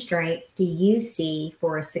 What constraints do you see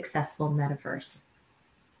for a successful metaverse?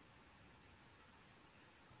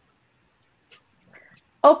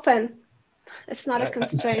 Open. It's not a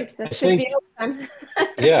constraint. It should be open.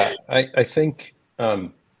 Yeah, I think,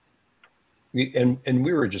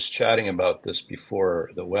 we were just chatting about this before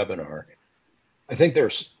the webinar. I think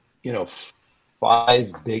there's,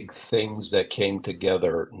 5 big things that came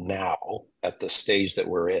together now at the stage that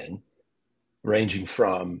we're in, ranging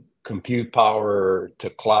from compute power to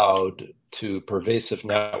cloud to pervasive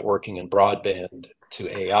networking and broadband to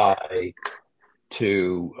AI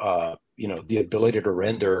to the ability to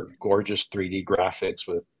render gorgeous 3D graphics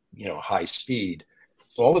with high speed.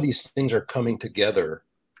 So all of these things are coming together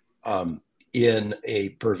in a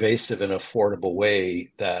pervasive and affordable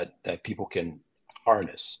way that people can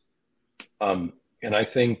harness. And I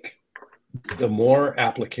think the more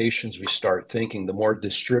applications we start thinking, the more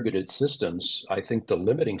distributed systems, I think the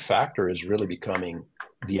limiting factor is really becoming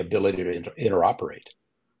the ability to interoperate.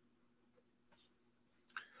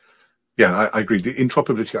 Yeah, I agree. The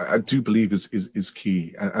interoperability, I do believe, is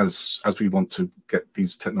key as we want to get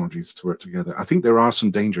these technologies to work together. I think there are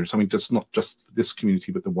some dangers. I mean, just not just this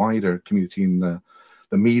community, but the wider community in the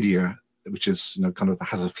media, which is kind of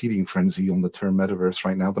has a feeding frenzy on the term metaverse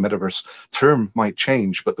right now. The metaverse term might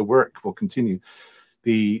change, but the work will continue.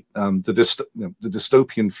 The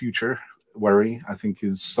dystopian future worry, I think,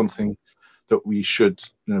 is something that we should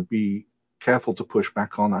be careful to push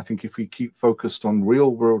back on. I think if we keep focused on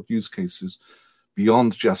real world use cases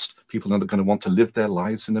beyond just people that are going to want to live their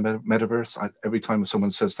lives in the metaverse, every time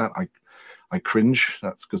someone says that, I cringe.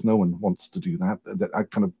 That's because no one wants to do that.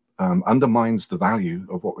 That kind of undermines the value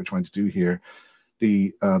of what we're trying to do here.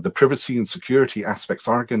 The privacy and security aspects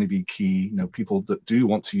are going to be key. People that do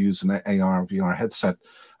want to use an AR, VR headset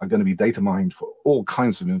are going to be data mined for all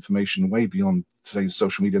kinds of information way beyond today's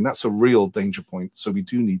social media, and that's a real danger point. So we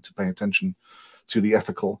do need to pay attention to the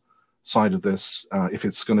ethical side of this if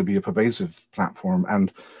it's going to be a pervasive platform.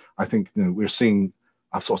 And I think we're seeing,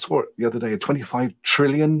 I saw the other day, a $25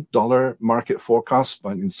 trillion market forecast,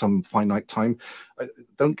 but in some finite time.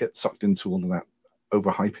 Don't get sucked into all of that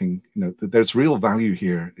overhyping. There's real value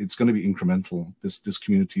here. It's going to be incremental. This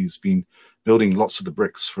community has been building lots of the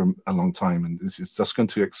bricks for a long time, and it's just going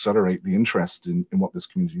to accelerate the interest in what this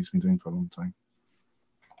community has been doing for a long time.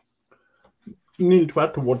 Neil, to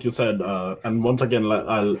add to what you said, and once again,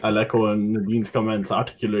 I'll echo Nadine's comments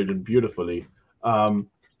articulated beautifully. I'd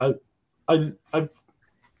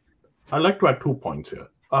like to add 2 points here.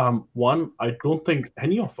 One, I don't think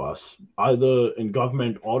any of us, either in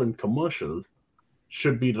government or in commercial,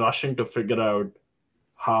 should be rushing to figure out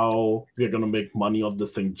how we're going to make money of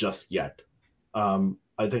this thing just yet. I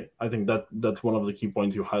think that's one of the key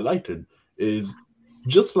points you highlighted, is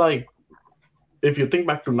just like if you think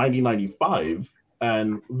back to 1995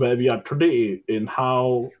 and where we are today in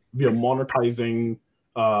how we are monetizing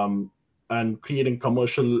and creating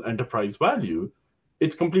commercial enterprise value,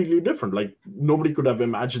 it's completely different. Like, nobody could have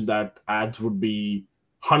imagined that ads would be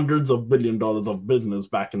hundreds of $billions of business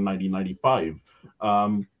back in 1995.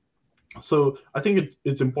 So I think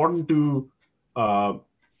it's important to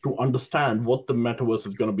understand what the metaverse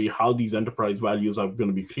is going to be, how these enterprise values are going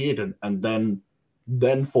to be created, and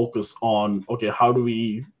then focus on, okay, how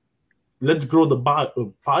do let's grow the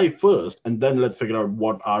pie first, and then let's figure out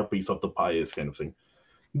what our piece of the pie is, kind of thing.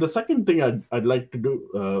 The second thing I'd like to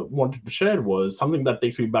do, wanted to share, was something that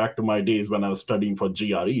takes me back to my days when I was studying for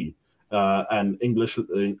GRE and English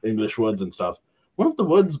words and stuff. One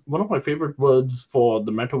of my favorite words for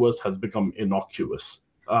the metaverse has become innocuous.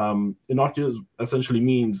 Innocuous essentially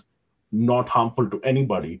means not harmful to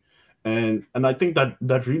anybody. And I think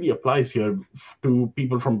that really applies here to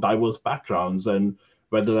people from diverse backgrounds, and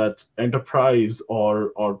whether that's enterprise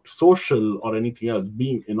or social or anything else,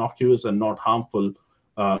 being innocuous and not harmful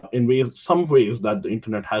in some ways that the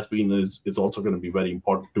internet has been is also going to be very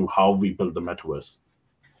important to how we build the metaverse.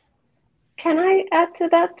 Can I add to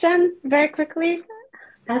that, Jen, very quickly?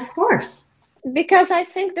 Of course. Because I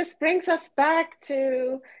think this brings us back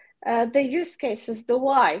to the use cases, the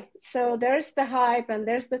why. So there's the hype and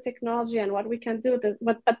there's the technology and what we can do,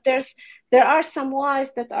 but there are some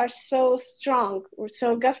whys that are so strong.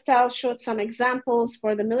 So Gastao showed some examples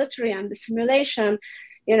for the military and the simulation.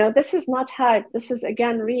 This is not hype. This is,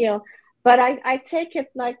 again, real. But I take it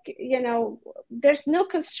like, there's no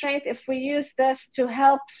constraint if we use this to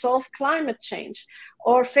help solve climate change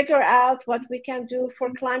or figure out what we can do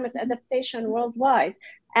for climate adaptation worldwide.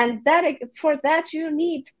 And for that, you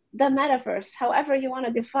need the metaverse, however you want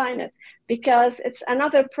to define it, because it's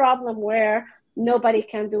another problem where nobody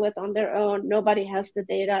can do it on their own. Nobody has the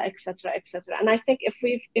data, etc., etc. And I think if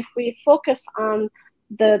we focus on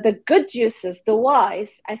the good uses, the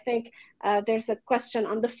whys, I think there's a question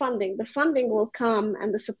on the funding. The funding will come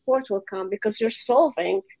and the support will come because you're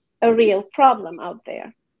solving a real problem out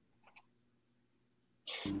there.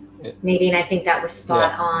 Nadine, I think that was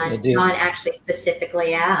spot on. Nadine. John actually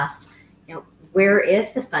specifically asked, where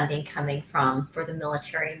is the funding coming from for the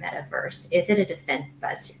military metaverse? Is it a defense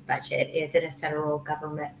budget? Is it a federal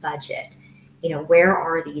government budget? Where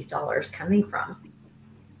are these dollars coming from?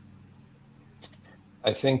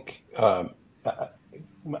 I think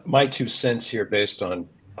my 2 cents here, based on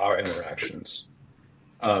our interactions,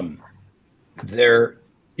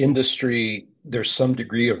 there's some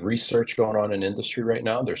degree of research going on in industry right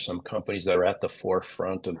now. There's some companies that are at the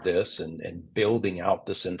forefront of this and building out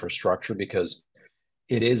this infrastructure, because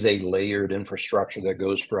it is a layered infrastructure that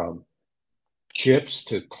goes from chips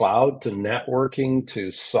to cloud to networking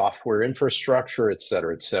to software infrastructure, et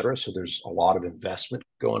cetera, et cetera. So there's a lot of investment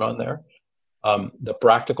going on there. The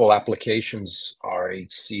practical applications I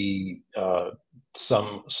see,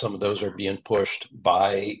 some of those are being pushed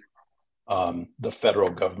by the federal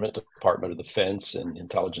government, Department of Defense, and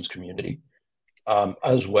intelligence community,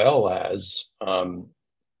 as well as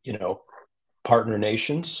partner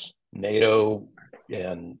nations, NATO,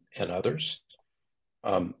 and others.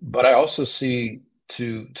 But I also see,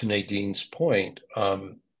 to Nadine's point,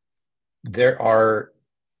 there are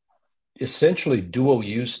essentially dual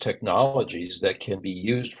use technologies that can be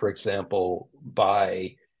used, for example,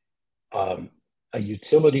 by a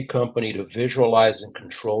utility company to visualize and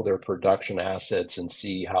control their production assets and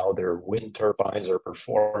see how their wind turbines are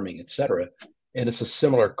performing, et cetera. And it's a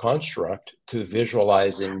similar construct to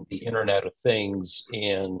visualizing the Internet of Things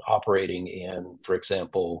and operating in, for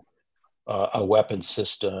example, a weapon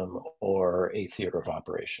system or a theater of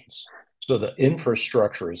operations. So the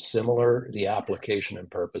infrastructure is similar. The application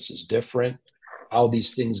and purpose is different. How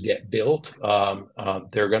these things get built,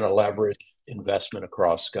 they're going to leverage investment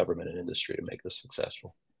across government and industry to make this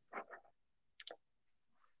successful.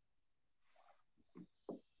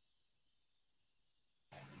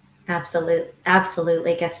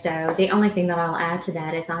 Absolutely, Gastao. The only thing that I'll add to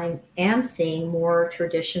that is I am seeing more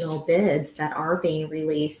traditional bids that are being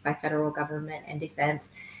released by federal government and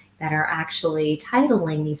defense that are actually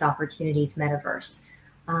titling these opportunities metaverse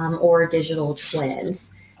or digital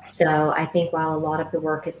twins. So I think while a lot of the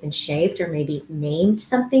work has been shaped or maybe named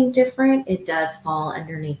something different, it does fall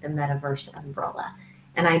underneath the metaverse umbrella.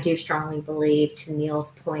 And I do strongly believe, to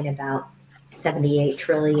Neil's point about 78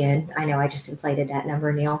 trillion, I know I just inflated that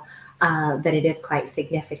number, Neil, but it is quite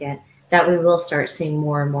significant, that we will start seeing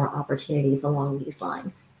more and more opportunities along these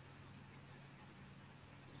lines.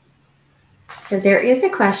 So there is a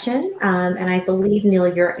question, and I believe,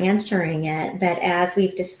 Neil, you're answering it, but as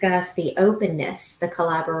we've discussed, the openness, the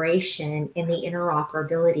collaboration, and the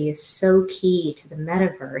interoperability is so key to the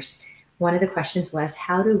metaverse. One of the questions was,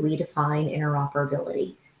 how do we define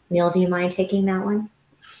interoperability? Neil, do you mind taking that one?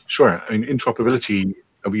 Sure. I mean, interoperability,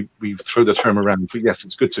 we throw the term around, but yes,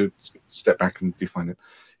 it's good to step back and define it.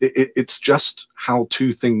 It's just how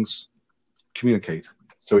two things communicate.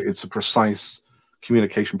 So it's a precise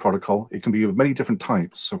communication protocol. It can be of many different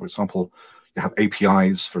types. So, for example, you have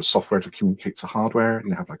APIs for software to communicate to hardware.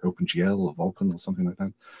 You have like OpenGL or Vulkan or something like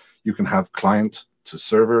that. You can have client to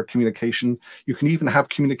server communication. You can even have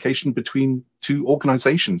communication between two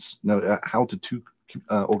organizations. Now, how do two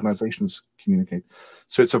organizations communicate?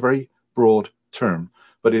 So it's a very broad term,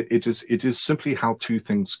 but it is simply how two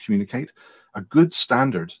things communicate. A good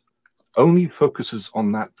standard only focuses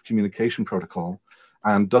on that communication protocol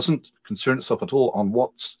and doesn't concern itself at all on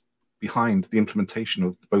what's behind the implementation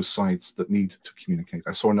of both sides that need to communicate.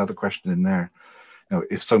 I saw another question in there.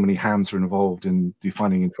 If so many hands are involved in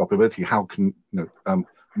defining interoperability, how can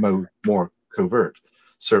more covert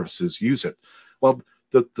services use it? Well,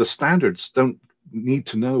 the standards don't need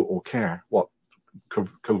to know or care what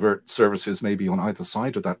covert services may be on either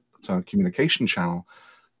side of that communication channel.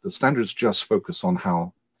 The standards just focus on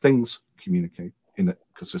how things communicate in a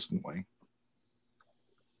consistent way.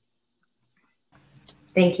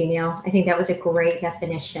 Thank you, Neil. I think that was a great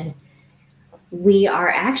definition. We are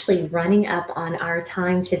actually running up on our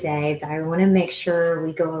time today, but I want to make sure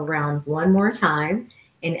we go around one more time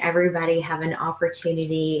and everybody have an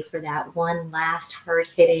opportunity for that one last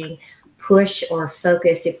hard-hitting push or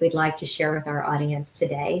focus if we'd like to share with our audience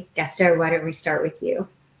today. Gastao, why don't we start with you?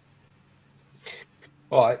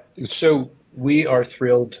 Well, so we are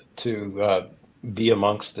thrilled to be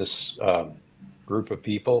amongst this group of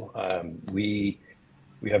people. We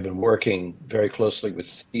We have been working very closely with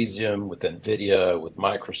Cesium, with NVIDIA, with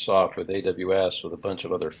Microsoft, with AWS, with a bunch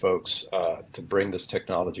of other folks to bring this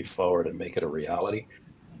technology forward and make it a reality.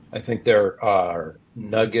 I think there are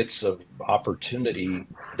nuggets of opportunity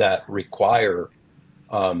that require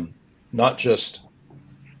not just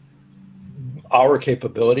our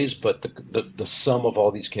capabilities, but the sum of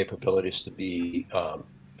all these capabilities to be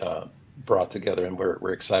brought together, and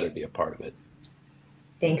we're excited to be a part of it.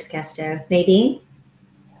 Thanks, Gastao. Nadine?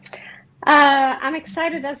 I'm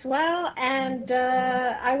excited as well, and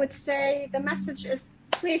I would say the message is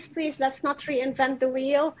please, let's not reinvent the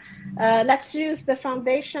wheel. Let's use the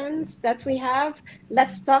foundations that we have.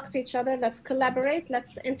 Let's talk to each other. Let's collaborate.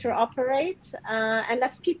 Let's interoperate, and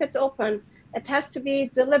let's keep it open. It has to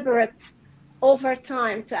be deliberate over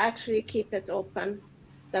time to actually keep it open.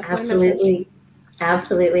 That's absolutely my message.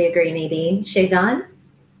 Absolutely agree, Nadine. Shehzan?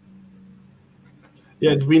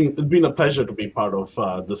 Yeah, it's been a pleasure to be part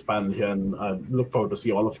of this panel here, and I look forward to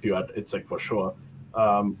see all of you at Exec for sure.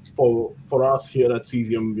 For us here at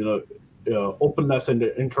Cesium, openness and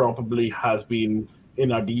interoperability has been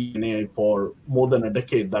in our DNA for more than a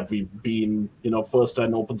decade that we've been, first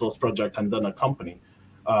an open source project and then a company.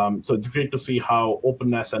 So it's great to see how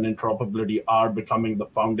openness and interoperability are becoming the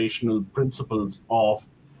foundational principles of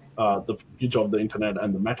the future of the internet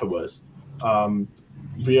and the metaverse.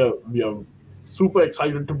 We are super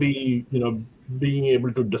excited to be, being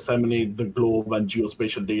able to disseminate the globe and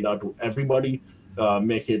geospatial data to everybody,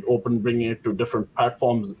 make it open, bring it to different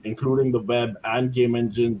platforms, including the web and game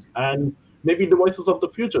engines, and maybe devices of the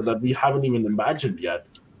future that we haven't even imagined yet.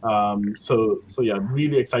 So yeah,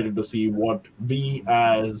 really excited to see what we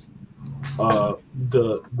as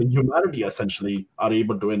the humanity essentially are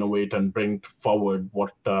able to innovate and bring forward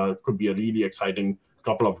what could be a really exciting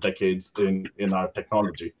couple of decades in our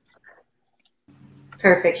technology.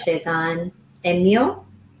 Perfect, Shehzan. And Neil?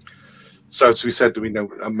 So as we said, we know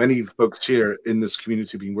many folks here in this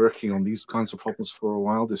community have been working on these kinds of problems for a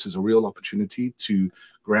while. This is a real opportunity to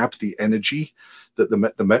grab the energy that the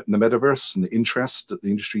metaverse and the interest that the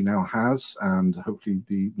industry now has, and hopefully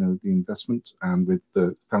the investment, and with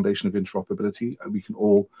the foundation of interoperability, we can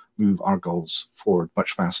all move our goals forward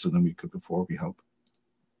much faster than we could before, we hope.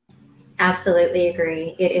 Absolutely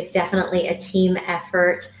agree. It is definitely a team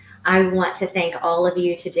effort. I want to thank all of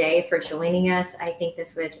you today for joining us. I think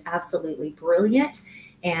this was absolutely brilliant,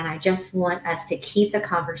 and I just want us to keep the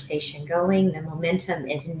conversation going. The momentum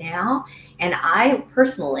is now, and I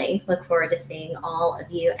personally look forward to seeing all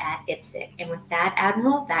of you at Exec. And with that,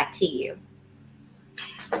 Admiral, back to you.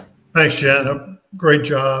 Thanks, Jen. Great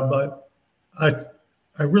job. I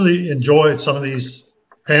really enjoyed some of these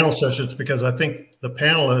panel sessions because I think the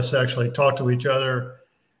panelists actually talk to each other.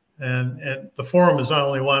 And the forum is not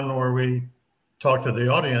only one where we talk to the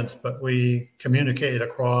audience, but we communicate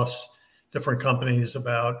across different companies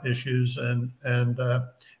about issues. And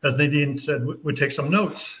as Nadine said, we take some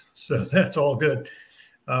notes. So that's all good.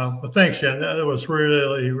 But thanks, Jen. That was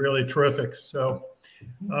really, really terrific. So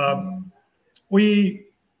we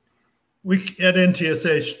at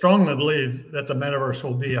NTSA strongly believe that the metaverse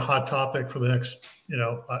will be a hot topic for the next,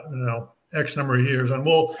 X number of years. And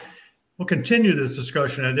we'll continue this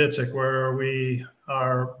discussion at Exec, where we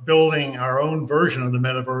are building our own version of the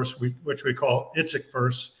metaverse, which we call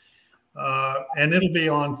Execverse, and it'll be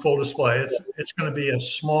on full display. It's going to be a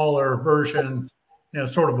smaller version,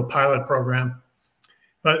 sort of a pilot program.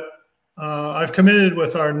 But I've committed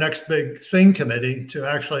with our next big thing committee to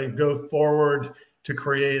actually go forward to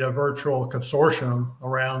create a virtual consortium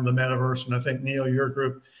around the metaverse. And I think, Neil, your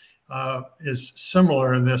group is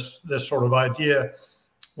similar in this sort of idea,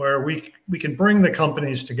 where we can bring the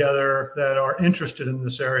companies together that are interested in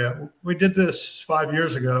this area. We did this 5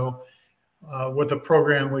 years ago with a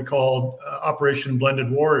program we called Operation Blended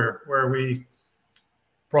Warrior, where we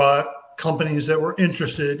brought companies that were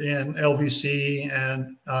interested in LVC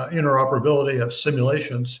and interoperability of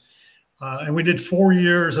simulations. And we did 4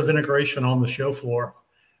 years of integration on the show floor.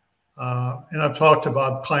 And I've talked to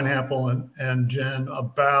Bob Kleinhappel and Jen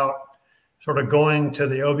about sort of going to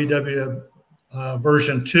the OBW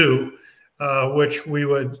version 2, which we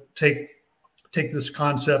would take this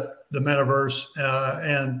concept, the metaverse,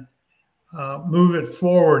 and move it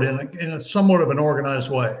forward in a somewhat of an organized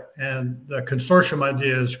way. And the consortium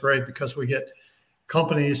idea is great because we get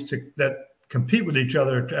companies that compete with each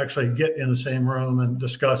other to actually get in the same room and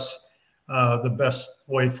discuss the best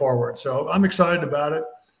way forward. So I'm excited about it.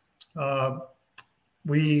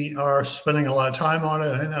 We are spending a lot of time on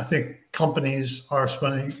it, and I think companies are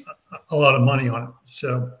spending a lot of money on it.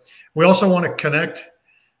 So we also want to connect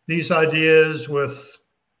these ideas with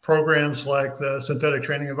programs like the synthetic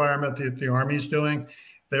training environment that the Army's doing.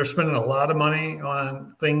 They're spending a lot of money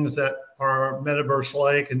on things that are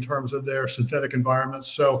metaverse-like in terms of their synthetic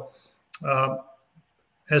environments. So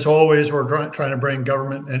as always, we're trying to bring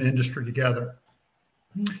government and industry together.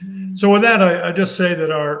 So with that, I just say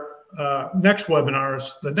that our next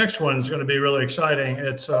webinars, the next one is going to be really exciting.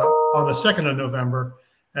 It's on the 2nd of November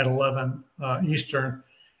at 11 Eastern.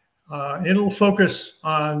 It'll focus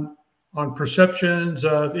on perceptions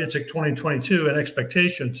of ITSEC 2022 and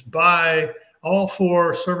expectations by all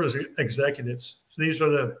 4 service executives.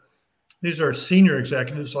 So these are senior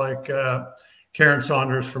executives like Karen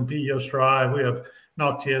Saunders from PEO Strive. We have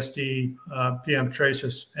Ph.D, PM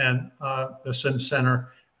Traces, and the SIM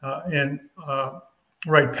Center, and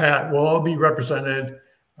Right Pat will all be represented.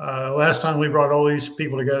 Last time we brought all these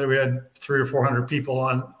people together, we had 300 or 400 people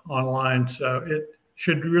online. So it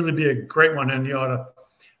should really be a great one, and you ought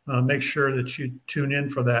to make sure that you tune in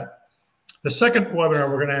for that. The second webinar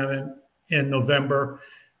we're going to have in November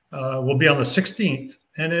will be on the 16th,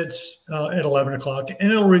 and it's at 11 o'clock,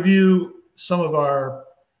 and it'll review some of our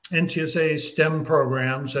NTSA STEM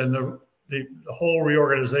programs and the whole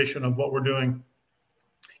reorganization of what we're doing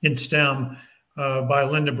in STEM by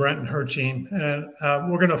Linda Brent and her team. And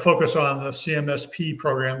we're going to focus on the CMSP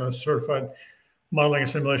program, the Certified Modeling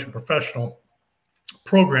and Simulation Professional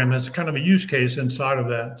program, as kind of a use case inside of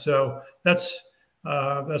that. So that's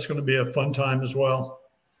going to be a fun time as well.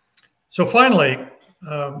 So finally,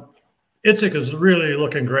 ITSEC is really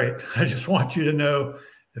looking great. I just want you to know,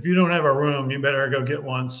 if you don't have a room, you better go get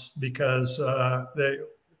one, because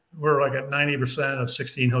we're like at 90% of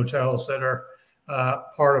 16 hotels that are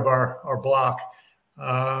part of our block.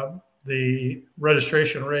 The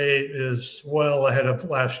registration rate is well ahead of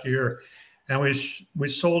last year, and we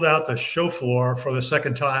sold out the show floor for the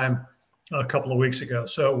second time a couple of weeks ago.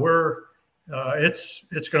 So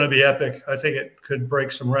it's going to be epic. I think it could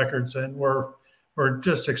break some records, and we're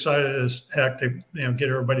just excited as heck to get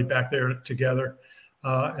everybody back there together.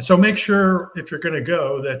 And so make sure, if you're going to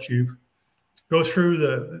go, that you go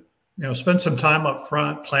through spend some time up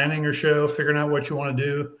front planning your show, figuring out what you want to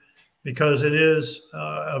do, because it is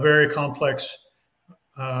a very complex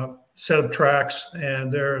set of tracks,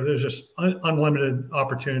 and there's just unlimited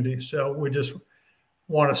opportunities. So we just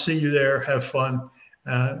want to see you there, have fun,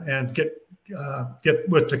 and get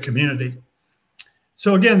with the community.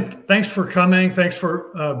 So again, thanks for coming. Thanks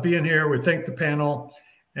for being here. We thank the panel,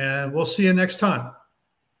 and we'll see you next time.